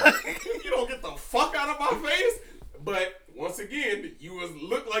 you don't get the fuck out of my face? But once again, you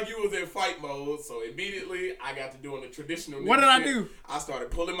looked like you was in fight mode. So immediately I got to doing the traditional. What did I do? I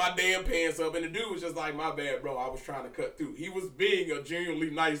started pulling my damn pants up and the dude was just like, my bad, bro. I was trying to cut through. He was being a genuinely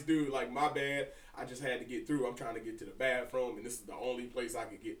nice dude. Like, my bad. I just had to get through. I'm trying to get to the bathroom and this is the only place I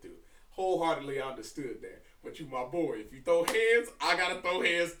could get to. Wholeheartedly understood that. But you my boy. If you throw hands, I gotta throw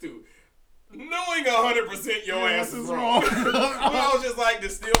hands too. Knowing 100% your ass is wrong. I was just like, to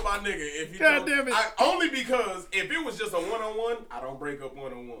steal my nigga. If you God damn it. only because if it was just a one-on-one, I don't break up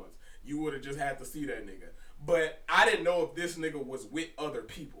one-on-ones. You would have just had to see that nigga. But I didn't know if this nigga was with other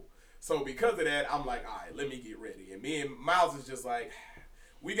people. So because of that, I'm like, all right, let me get ready. And me and Miles is just like,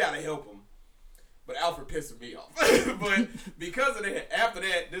 we gotta help him. But Alfred pissed me off. But because of that, after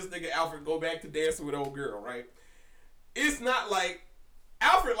that, this nigga Alfred go back to dancing with old girl, right? It's not like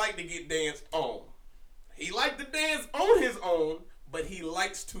Alfred like to get danced on. He like to dance on his own, but he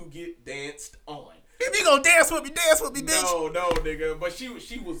likes to get danced on. If you gonna dance with me, bitch. No, nigga. But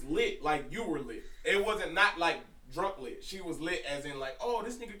she was lit like you were lit. It wasn't not like drunk lit. She was lit as in like, oh,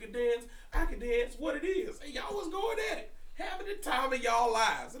 this nigga could dance. I could dance. What it is. And y'all was going at it. Having the time of y'all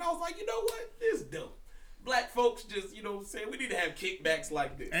lives. And I was like, you know what? This is dumb. Black folks just, you know what I'm saying? We need to have kickbacks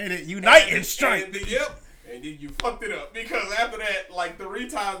like this. Ain't it? Unite and strike. Yep. And then you fucked it up. Because after that, like 3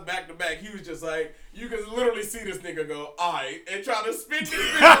 times back to back, he was just like, you could literally see this nigga go, alright, and try to spin this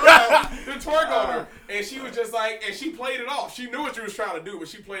bitch around to twerk on her. And she was just like, and she played it off. She knew what you was trying to do, but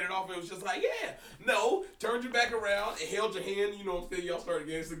she played it off. It was just like, yeah, no, turned you back around and held your hand, you know what I'm saying? Y'all started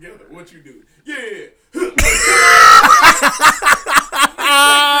dancing together. What you do? Yeah.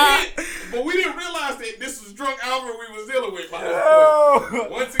 But we didn't realize that this was drunk Alfred we was dealing with by this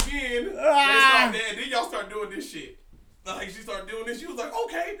point. Once again, they started, and then y'all start doing this shit. Like, she started doing this. She was like,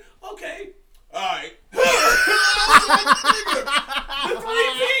 okay. All right. The 3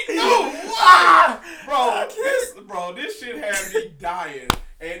 feet? No. Bro, this shit had me dying.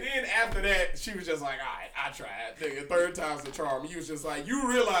 And then after that, she was just like, all right, I tried. Nigga, 3rd time's the charm. He was just like, you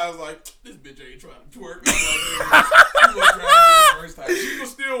realize, like, this bitch ain't trying to twerk. Like, she was trying to do the first time. She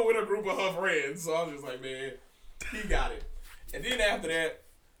was still with a group of her friends. So I was just like, man, he got it. And then after that,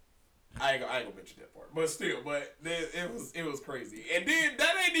 I ain't gonna mention that part. But still, it was crazy. And then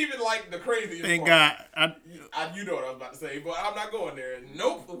that ain't even like the craziest Thank part. God. You know what I was about to say, but I'm not going there.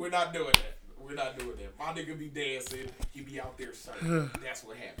 Nope, we're not doing that. We're not doing that. My nigga be dancing. He be out there surfing. That's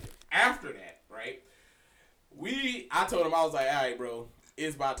what happened. After that, right? I told him, I was like, all right, bro,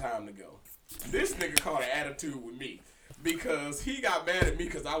 it's about time to go. This nigga caught an attitude with me because he got mad at me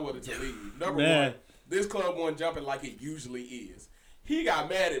because I wanted to leave. Number one, this club wasn't jumping like it usually is. He got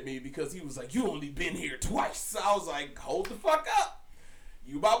mad at me because he was like, you only been here twice. So I was like, hold the fuck up.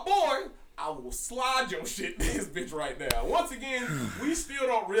 You my boy. I will slide your shit in this bitch right now. Once again, we still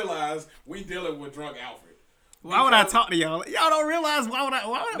don't realize we dealing with drunk Alfred. Why would I talk to y'all? Y'all don't realize why would I?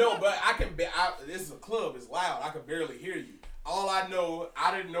 No, but I can. This is a club. It's loud. I can barely hear you. All I know,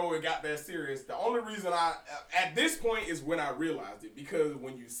 I didn't know it got that serious. The only reason at this point is when I realized it. Because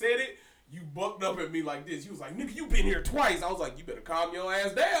when you said it, you bucked up at me like this. You was like, nigga, you been here twice. I was like, you better calm your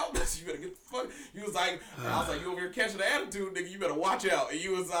ass down. You better get the fuck. You was like, I was like, you over here catching the attitude, nigga. You better watch out. And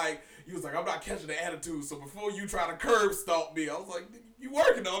you was like, I'm not catching the attitude. So before you try to curb stomp me, I was like, you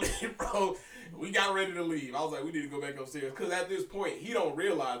working on it, bro. We got ready to leave. I was like, we need to go back upstairs. Because at this point, he don't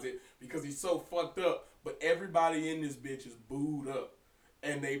realize it because he's so fucked up. But everybody in this bitch is booed up.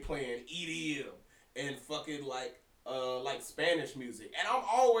 And they playing EDM and fucking like Spanish music. And I'm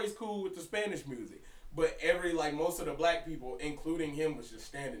always cool with the Spanish music. But most of the black people, including him, was just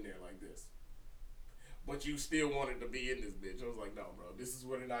standing there like this. But you still wanted to be in this bitch. I was like, no, bro. This is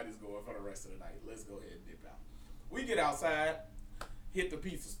where the night is going for the rest of the night. Let's go ahead and dip out. We get outside, hit the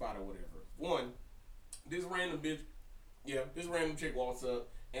pizza spot or whatever. This random chick walks up,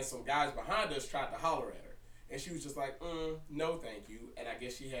 and some guys behind us tried to holler at her. And she was just like, no, thank you. And I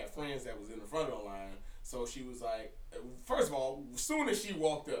guess she had friends that was in the front of the line. So she was like, first of all, as soon as she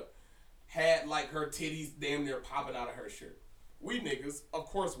walked up, had like her titties damn near popping out of her shirt. We niggas, of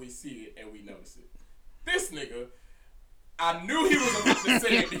course we see it and we notice it. This nigga, I knew he was about to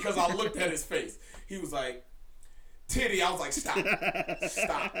say it because I looked at his face. He was like, titty. I was like, stop.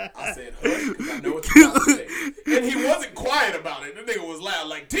 I said, hush, because I know what you're about to say. And he wasn't quiet about it. The nigga was loud,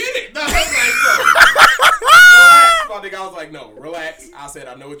 like, titty. No, I was like, no. Relax, my nigga. I was like, no, relax. I said,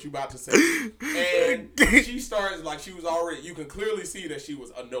 I know what you about to say. And she started, like, she was already, you can clearly see that she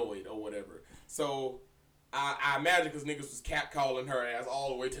was annoyed or whatever. So I imagine because niggas was catcalling her ass all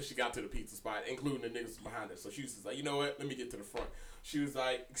the way till she got to the pizza spot, including the niggas behind her. So she was just like, you know what? Let me get to the front. She was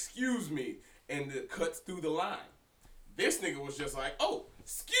like, excuse me. And it cuts through the line. This nigga was just like, oh,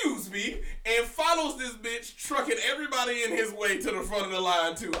 excuse me. And follows this bitch, trucking everybody in his way to the front of the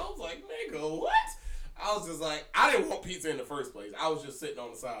line, too. I was like, nigga, what? I was just like, I didn't want pizza in the first place. I was just sitting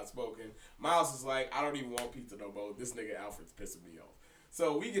on the side smoking. Miles is like, I don't even want pizza no more. This nigga Alfred's pissing me off.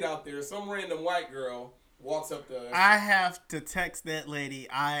 So we get out there. Some random white girl walks up to us. I have to text that lady.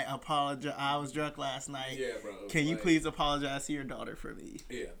 I apologize. I was drunk last night. Yeah, bro. Can you please apologize to your daughter for me?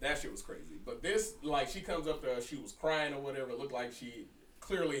 Yeah, that shit was crazy. But this, like, she comes up to us. She was crying or whatever. It looked like she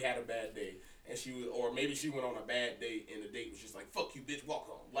clearly had a bad day. And she was, or maybe she went on a bad date and the date was just like, fuck you, bitch, walk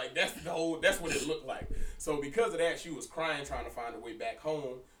home. Like, that's what it looked like. So because of that, she was crying, trying to find her way back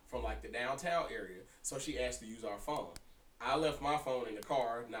home from, like, the downtown area. So she asked to use our phone. I left my phone in the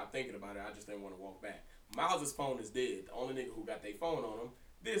car, not thinking about it. I just didn't want to walk back. Miles' phone is dead. The only nigga who got their phone on him,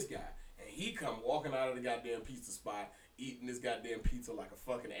 this guy. And he come walking out of the goddamn pizza spot, eating this goddamn pizza like a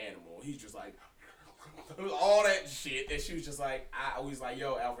fucking animal. He's just like, all that shit. And she was just like, I always like,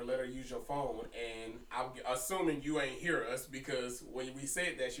 yo, Alfred, let her use your phone. And I'm assuming you ain't hear us because when we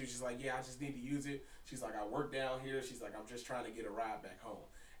said that, she was just like, yeah, I just need to use it. She's like, I work down here. She's like, I'm just trying to get a ride back home.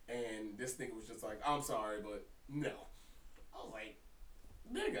 And this nigga was just like, I'm sorry, but no. I was like,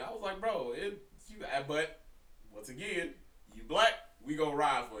 nigga, I was like, bro, but once again, you black, we gonna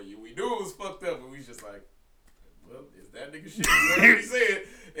ride for you. We knew it was fucked up, and we was just like, well, is that nigga shit? Whatever he said.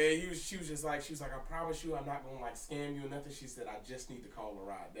 And she was just like, I promise you I'm not gonna like scam you or nothing. She said, I just need to call a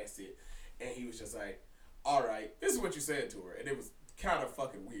ride. That's it. And he was just like, all right, this is what you said to her. And it was kind of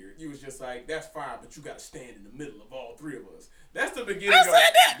fucking weird. You was just like, that's fine, but you gotta stand in the middle of all three of us. That's the beginning of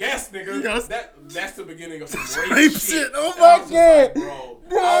that. Yes, nigga. Yes. That's the beginning of some rape shit. Oh my god, like, bro.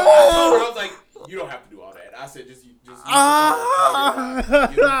 I told her, I was like, you don't have to do all that. I said, just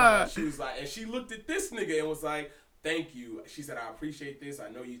she was like, and she looked at this nigga and was like, thank you. She said, I appreciate this. I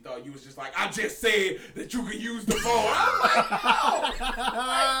know you thought you was just like, I just said that you could use the phone. I was like, no.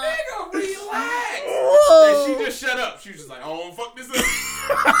 Like, nigga, relax. And she just shut up. She was just like, I don't fuck this up.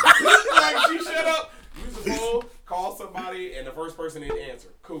 Like, she shut up, use the phone, call somebody, and the first person didn't answer.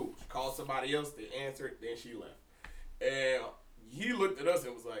 Cool. She called somebody else, they answered, then she left. And he looked at us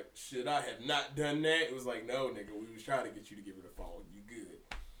and was like, shit, I have not done that. It was like, no, nigga, we was trying to get you to give her the phone. You good.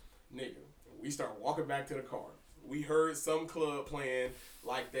 Nigga, we start walking back to the car. We heard some club playing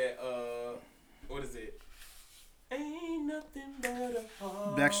like that, what is it? Ain't nothing but a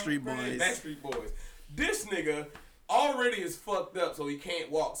heart. Backstreet Boys. Backstreet Boys. This nigga already is fucked up, so he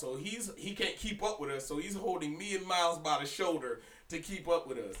can't walk. So he can't keep up with us. So he's holding me and Miles by the shoulder to keep up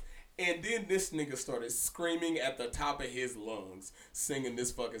with us. And then this nigga started screaming at the top of his lungs, singing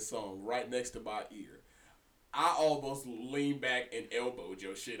this fucking song right next to my ear. I almost leaned back and elbowed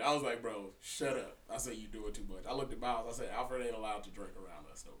your shit. I was like, bro, shut up. I said, you doing too much. I looked at Miles. I said, Alfred ain't allowed to drink around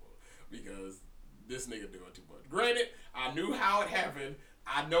us no more because this nigga doing too much. Granted, I knew how it happened.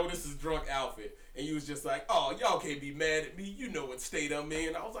 I know this is drunk Alfred. And you was just like, oh, y'all can't be mad at me. You know what state I'm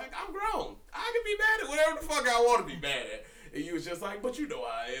in. I was like, I'm grown. I can be mad at whatever the fuck I want to be mad at. And you was just like, but you know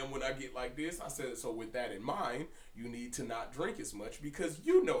how I am when I get like this. I said, so with that in mind, you need to not drink as much because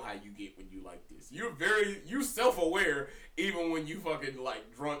you know how you get when you like this. You self-aware even when you fucking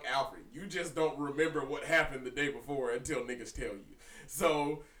like drunk Alfred. You just don't remember what happened the day before until niggas tell you.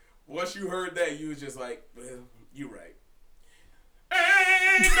 So once you heard that, you was just like, well, you right.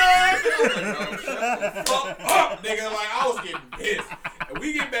 Ain't nothing. No, shut the fuck up, nigga. Like, I was getting pissed. And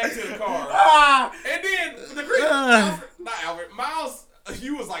we get back to the car. And then the Alfred, Miles,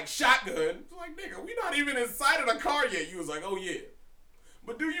 you was like shotgun. Like, nigga, we not even inside of the car yet. You was like, oh yeah.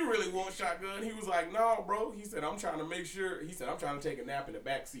 But do you really want shotgun? He was like, no, bro. He said, I'm trying to make sure. He said, I'm trying to take a nap in the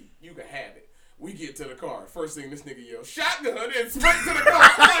back seat. You can have it. We get to the car. First thing this nigga yells, shotgun, and sprint to the car.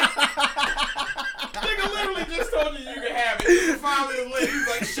 Nigga literally just told you you can have it. 5 minutes later, he's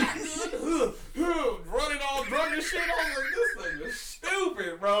like, shotgun, running all drunk and shit. I was like, this nigga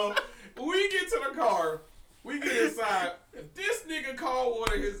stupid, bro. We get to the car. We get inside. This nigga called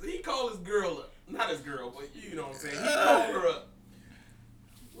he called his girl up. Not his girl, but you know what I'm saying. He called her up.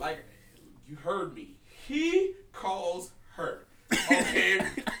 Like, you heard me. He calls her. Okay,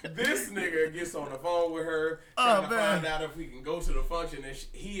 this nigga gets on the phone with her, trying to find out if we can go to the function that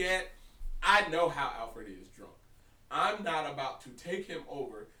he at. I know how Alfred is drunk. I'm not about to take him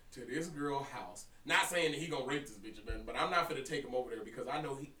over to this girl house. Not saying that he gonna rape this bitch or nothing, but I'm not gonna take him over there because I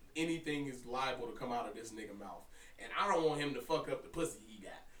know anything is liable to come out of this nigga mouth. And I don't want him to fuck up the pussy he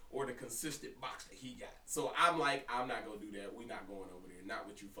got or the consistent box that he got. So I'm like, I'm not gonna do that. We not going over there. Not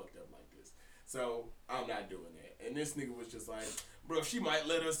with you fucked up like this. So I'm not doing that. And this nigga was just like, bro, she might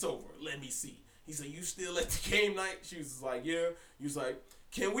let us over. Let me see. He said, you still at the game night? She was just like, yeah. He was like,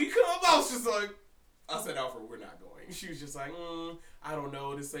 can we come? I was just like, I said, Alfred, we're not going. She was just like, I don't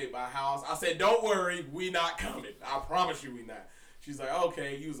know. This ain't my house. I said, don't worry. We not coming. I promise you we not. She's like,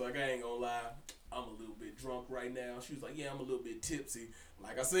 okay. He was like, I ain't gonna lie. I'm a little bit drunk right now. She was like, yeah, I'm a little bit tipsy.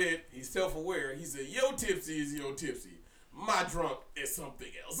 Like I said, he's self-aware. He said, yo tipsy is yo tipsy. My drunk is something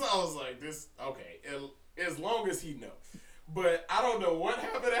else. I was like, this, okay, as long as he know. But I don't know what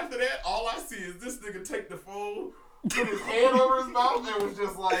happened after that. All I see is this nigga take the phone, put his hand over his mouth, and was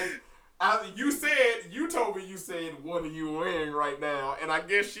just like, you told me you said, what are you wearing right now? And I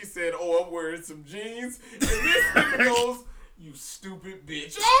guess she said, oh, I'm wearing some jeans. And this nigga goes, you stupid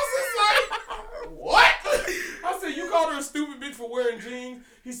bitch. I was just like, what? I said, you called her a stupid bitch for wearing jeans?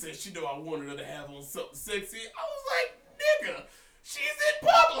 He said, she know I wanted her to have on something sexy. I was like, nigga, she's in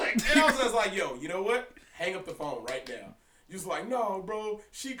public. And I was just like, yo, you know what? Hang up the phone right now. You was like, no, bro,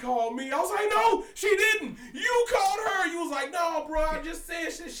 she called me. I was like, no, she didn't. You called her. You was like, no, bro, I just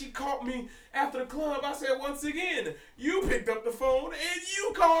said she called me after the club. I said, once again, you picked up the phone and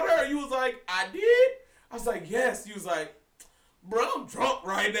you called her. You was like, I did? I was like, yes. You was like, bro, I'm drunk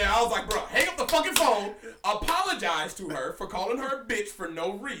right now. I was like, bro, hang up the fucking phone, apologize to her for calling her a bitch for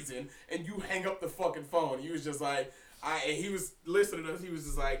no reason, and you hang up the fucking phone. You was just like, and he was listening to us. He was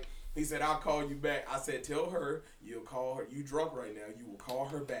just like, he said, I'll call you back. I said, tell her you'll call her. You drunk right now. You will call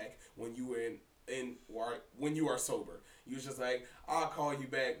her back when you when you are sober. You was just like, I'll call you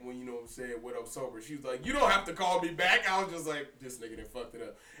back when, you know what I'm saying, when I'm sober. She was like, you don't have to call me back. I was just like, this nigga done fucked it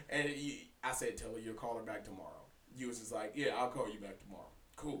up. And I said, tell her you'll call her back tomorrow. You was just like, yeah, I'll call you back tomorrow.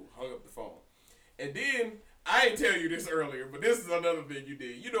 Cool. Hung up the phone. And then, I didn't tell you this earlier, but this is another thing you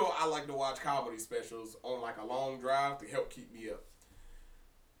did. You know, I like to watch comedy specials on like a long drive to help keep me up.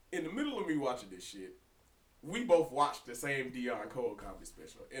 In the middle of me watching this shit, we both watched the same Dion Cole comedy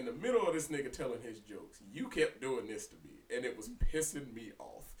special. In the middle of this nigga telling his jokes, you kept doing this to me, and it was pissing me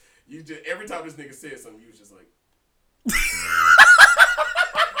off. You just, every time this nigga said something, you was just like,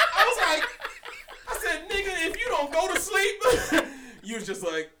 I was like, I said, nigga, if you don't go to sleep, you was just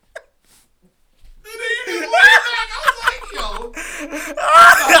like, and then you just laughed back. I was like, yo,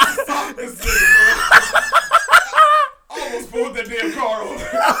 I'm about to stop this nigga, bro. Almost pulled that damn car over.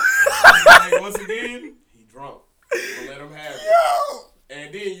 Like, once again, he drunk. We'll let him have it.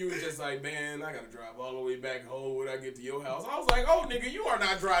 And then you was just like, man, I gotta drive all the way back home when I get to your house. I was like, oh, nigga, you are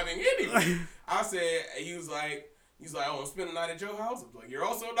not driving anyway. I said, he was like, oh, I'm spending the night at your house. I was like, you're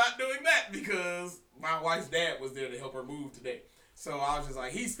also not doing that because my wife's dad was there to help her move today. So I was just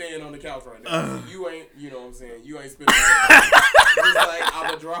like, he's staying on the couch right now. So you ain't, you know what I'm saying? You ain't spending the night. Just like, I'm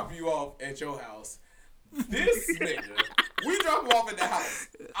gonna drop you off at your house. This nigga, we drop him off at the house.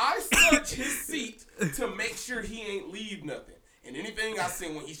 I search his seat to make sure he ain't leave nothing. And anything I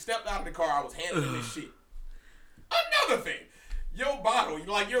seen, when he stepped out of the car, I was handling his shit. Another thing, your bottle,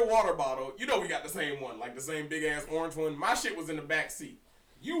 like your water bottle, you know we got the same one, like the same big ass orange one. My shit was in the back seat.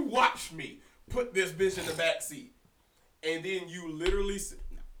 You watched me put this bitch in the back seat. And then you literally,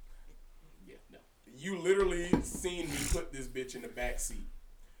 you literally seen me put this bitch in the back seat.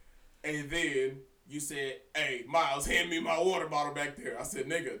 And then you said, hey, Miles, hand me my water bottle back there. I said,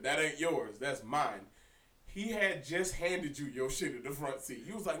 nigga, that ain't yours. That's mine. He had just handed you your shit in the front seat.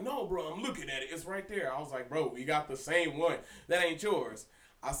 You was like, no, bro, I'm looking at it. It's right there. I was like, bro, we got the same one. That ain't yours.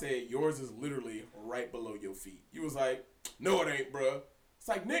 I said, yours is literally right below your feet. You was like, no, it ain't, bro. It's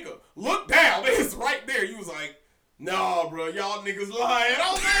like, nigga, look down. It's right there. You was like, nah, bro, y'all niggas lying.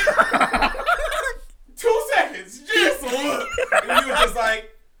 I was like, 2 seconds. Just look. And you was just like,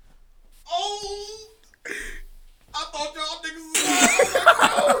 oh, I thought y'all niggas was lying. I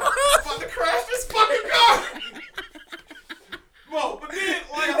was like, bro, I'm about to crash this fucking car. Bro, but then,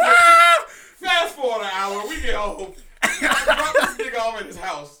 like I said, fast forward an hour, we get home. I dropped this nigga off at his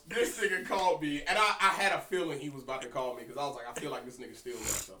house. This nigga called me, and I had a feeling he was about to call me because I was like, I feel like this nigga still got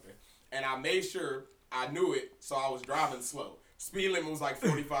something. And I made sure I knew it, so I was driving slow. Speed limit was like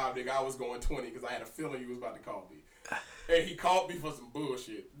 45, nigga. I was going 20 because I had a feeling he was about to call me. And he called me for some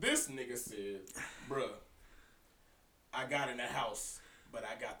bullshit. This nigga said, bruh, I got in the house, but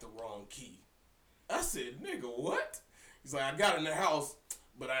I got the wrong key. I said, nigga, what? He's like, I got in the house,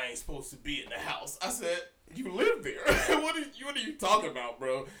 but I ain't supposed to be in the house. I said, you live there. What are you talking about,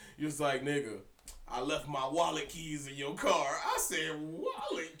 bro? He was like, nigga, I left my wallet keys in your car. I said,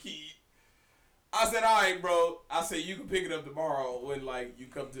 wallet key? I said, all right, bro. I said, you can pick it up tomorrow when, like, you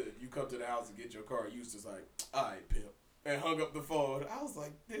come to the house and get your car. You was just like, all right, pimp. And hung up the phone. I was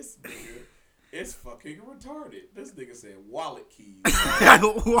like, this nigga It's fucking retarded. This nigga said wallet keys.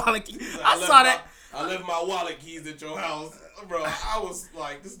 Wallet keys. Like, I saw that. I left my wallet keys at your house, bro. I was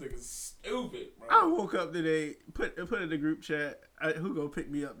like, this nigga's stupid, bro. I woke up today, put in the group chat, who gonna pick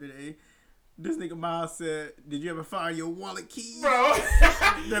me up today? This nigga Miles said, "Did you ever find your wallet keys?" Bro.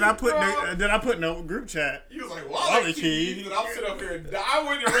 Then I put in the group chat. He was like, wallet keys? And I'm sitting up here and I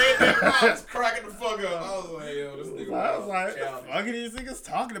went and read that and I was cracking the fuck up. I was like, yo, this nigga. I was like, what the fuck are these niggas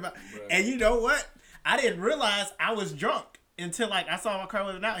talking about? Bro. And you know what? I didn't realize I was drunk until like I saw my car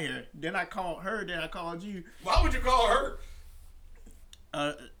wasn't out here. Then I called her. Then I called you. Why would you call her?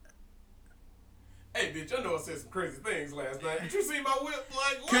 Hey, bitch, I know I said some crazy things last night. Did you see my whip?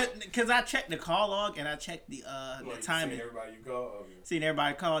 Like, what? Because I checked the call log and I checked the timing. Seen everybody you call? Okay. Seen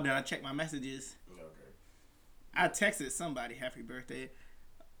everybody call, then I checked my messages. Okay. I texted somebody happy birthday.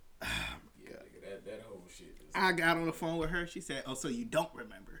 Yeah, nigga, that whole shit. I got on the phone with her. She said, "Oh, so you don't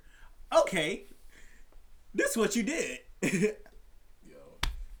remember? Okay, this is what you did." Yo,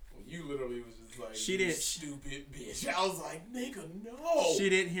 when you literally was just like, she you didn't. Stupid bitch. I was like, nigga, no. She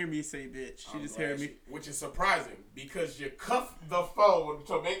didn't hear me say bitch. She just heard me. Which is surprising because you cuffed the phone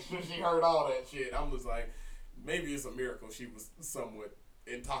to make sure she heard all that shit. I was like, maybe it's a miracle she was somewhat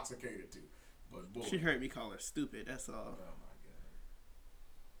intoxicated too. But boy. She heard me call her stupid. That's all. Oh my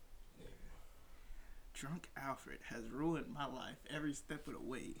god. Drunk Alfred has ruined my life every step of the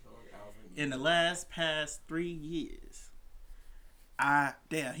way. Alfred, In the past 3 years,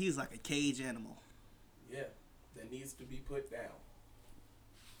 he's like a cage animal. Yeah, that needs to be put down.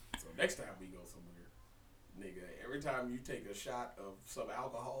 So next time we go somewhere, nigga, every time you take a shot of some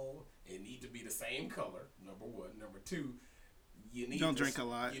alcohol, it need to be the same color. Number one. Number two, Don't drink a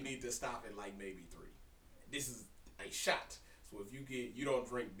lot. You need to stop at like maybe 3. This is a shot. So if you don't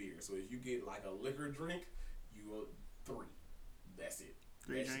drink beer. So if you get like a liquor drink, you go 3. That's it.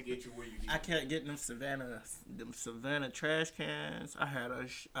 3 that should drinks. get you where you need. I kept getting them Savannah trash cans. I had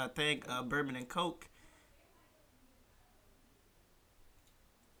a bourbon and Coke.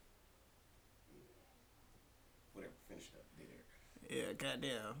 Whatever. Finish it up. Get there. Yeah,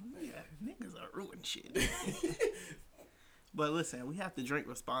 goddamn. Yeah, niggas are ruining shit. But listen, we have to drink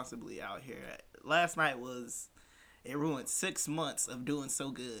responsibly out here. Last night it ruined 6 months of doing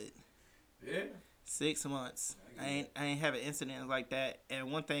so good. Yeah. 6 months. I ain't having incidents like that.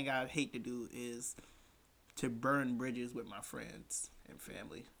 And one thing I hate to do is to burn bridges with my friends and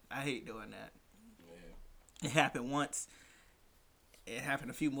family. I hate doing that. Yeah. It happened once. It happened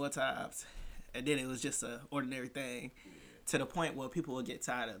a few more times. And then it was just an ordinary thing. Yeah. To the point where people will get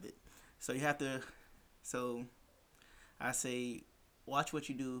tired of it. So you have to... So I say, watch what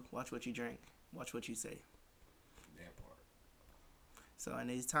you do. Watch what you drink. Watch what you say. That part. So in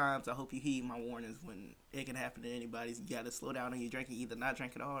these times, I hope you heed my warnings when it can happen to anybody. You got to slow down on your drinking, either not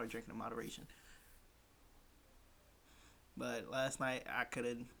drink at all or drink in moderation. But last night, I could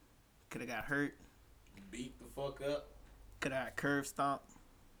have got hurt. Beat the fuck up. Could have got curb stomped.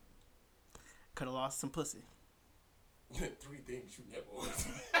 Could have lost some pussy. 3 things you never want.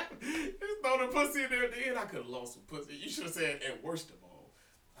 Just throw the pussy in there at the end. I could have lost some pussy. You should have said, and worst of all,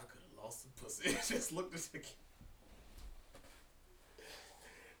 I could have lost some pussy. Just looked at the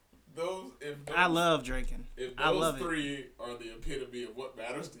I love drinking. If I love those 3 are the epitome of what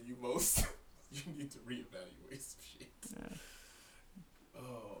matters to you most, you need to reevaluate some shit. Yeah.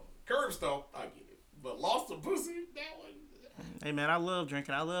 Oh, curb stomp, I get it. But lost some pussy, that one. Hey man, I love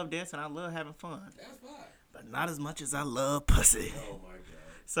drinking. I love dancing. I love having fun. That's fine. But not as much as I love pussy. Oh my god.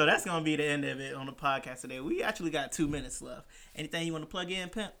 So that's going to be the end of it on the podcast today. We actually got 2 minutes left. Anything you want to plug in,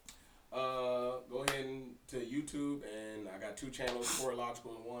 Pimp? Go ahead to YouTube, and I got 2 channels,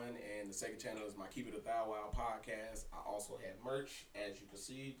 Logical in one, and the second channel is my Keep It a Thou Wow podcast. I also have merch, as you can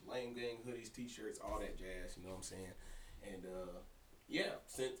see, Lame Gang hoodies, t-shirts, all that jazz, you know what I'm saying? And, yeah,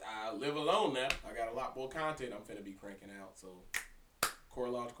 since I live alone now, I got a lot more content I'm finna be cranking out, so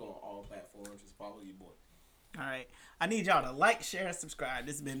Logical on all platforms. Just follow your boy. All right. I need y'all to like, share, and subscribe.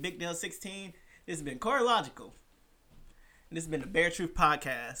 This has been Big Dale 16. This has been Logical. And this has been the Bare Truth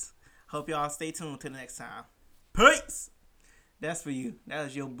Podcast. Hope y'all stay tuned till the next time. Peace. That's for you. That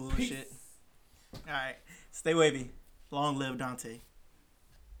was your bullshit. Peace. All right. Stay wavy. Long live Dante.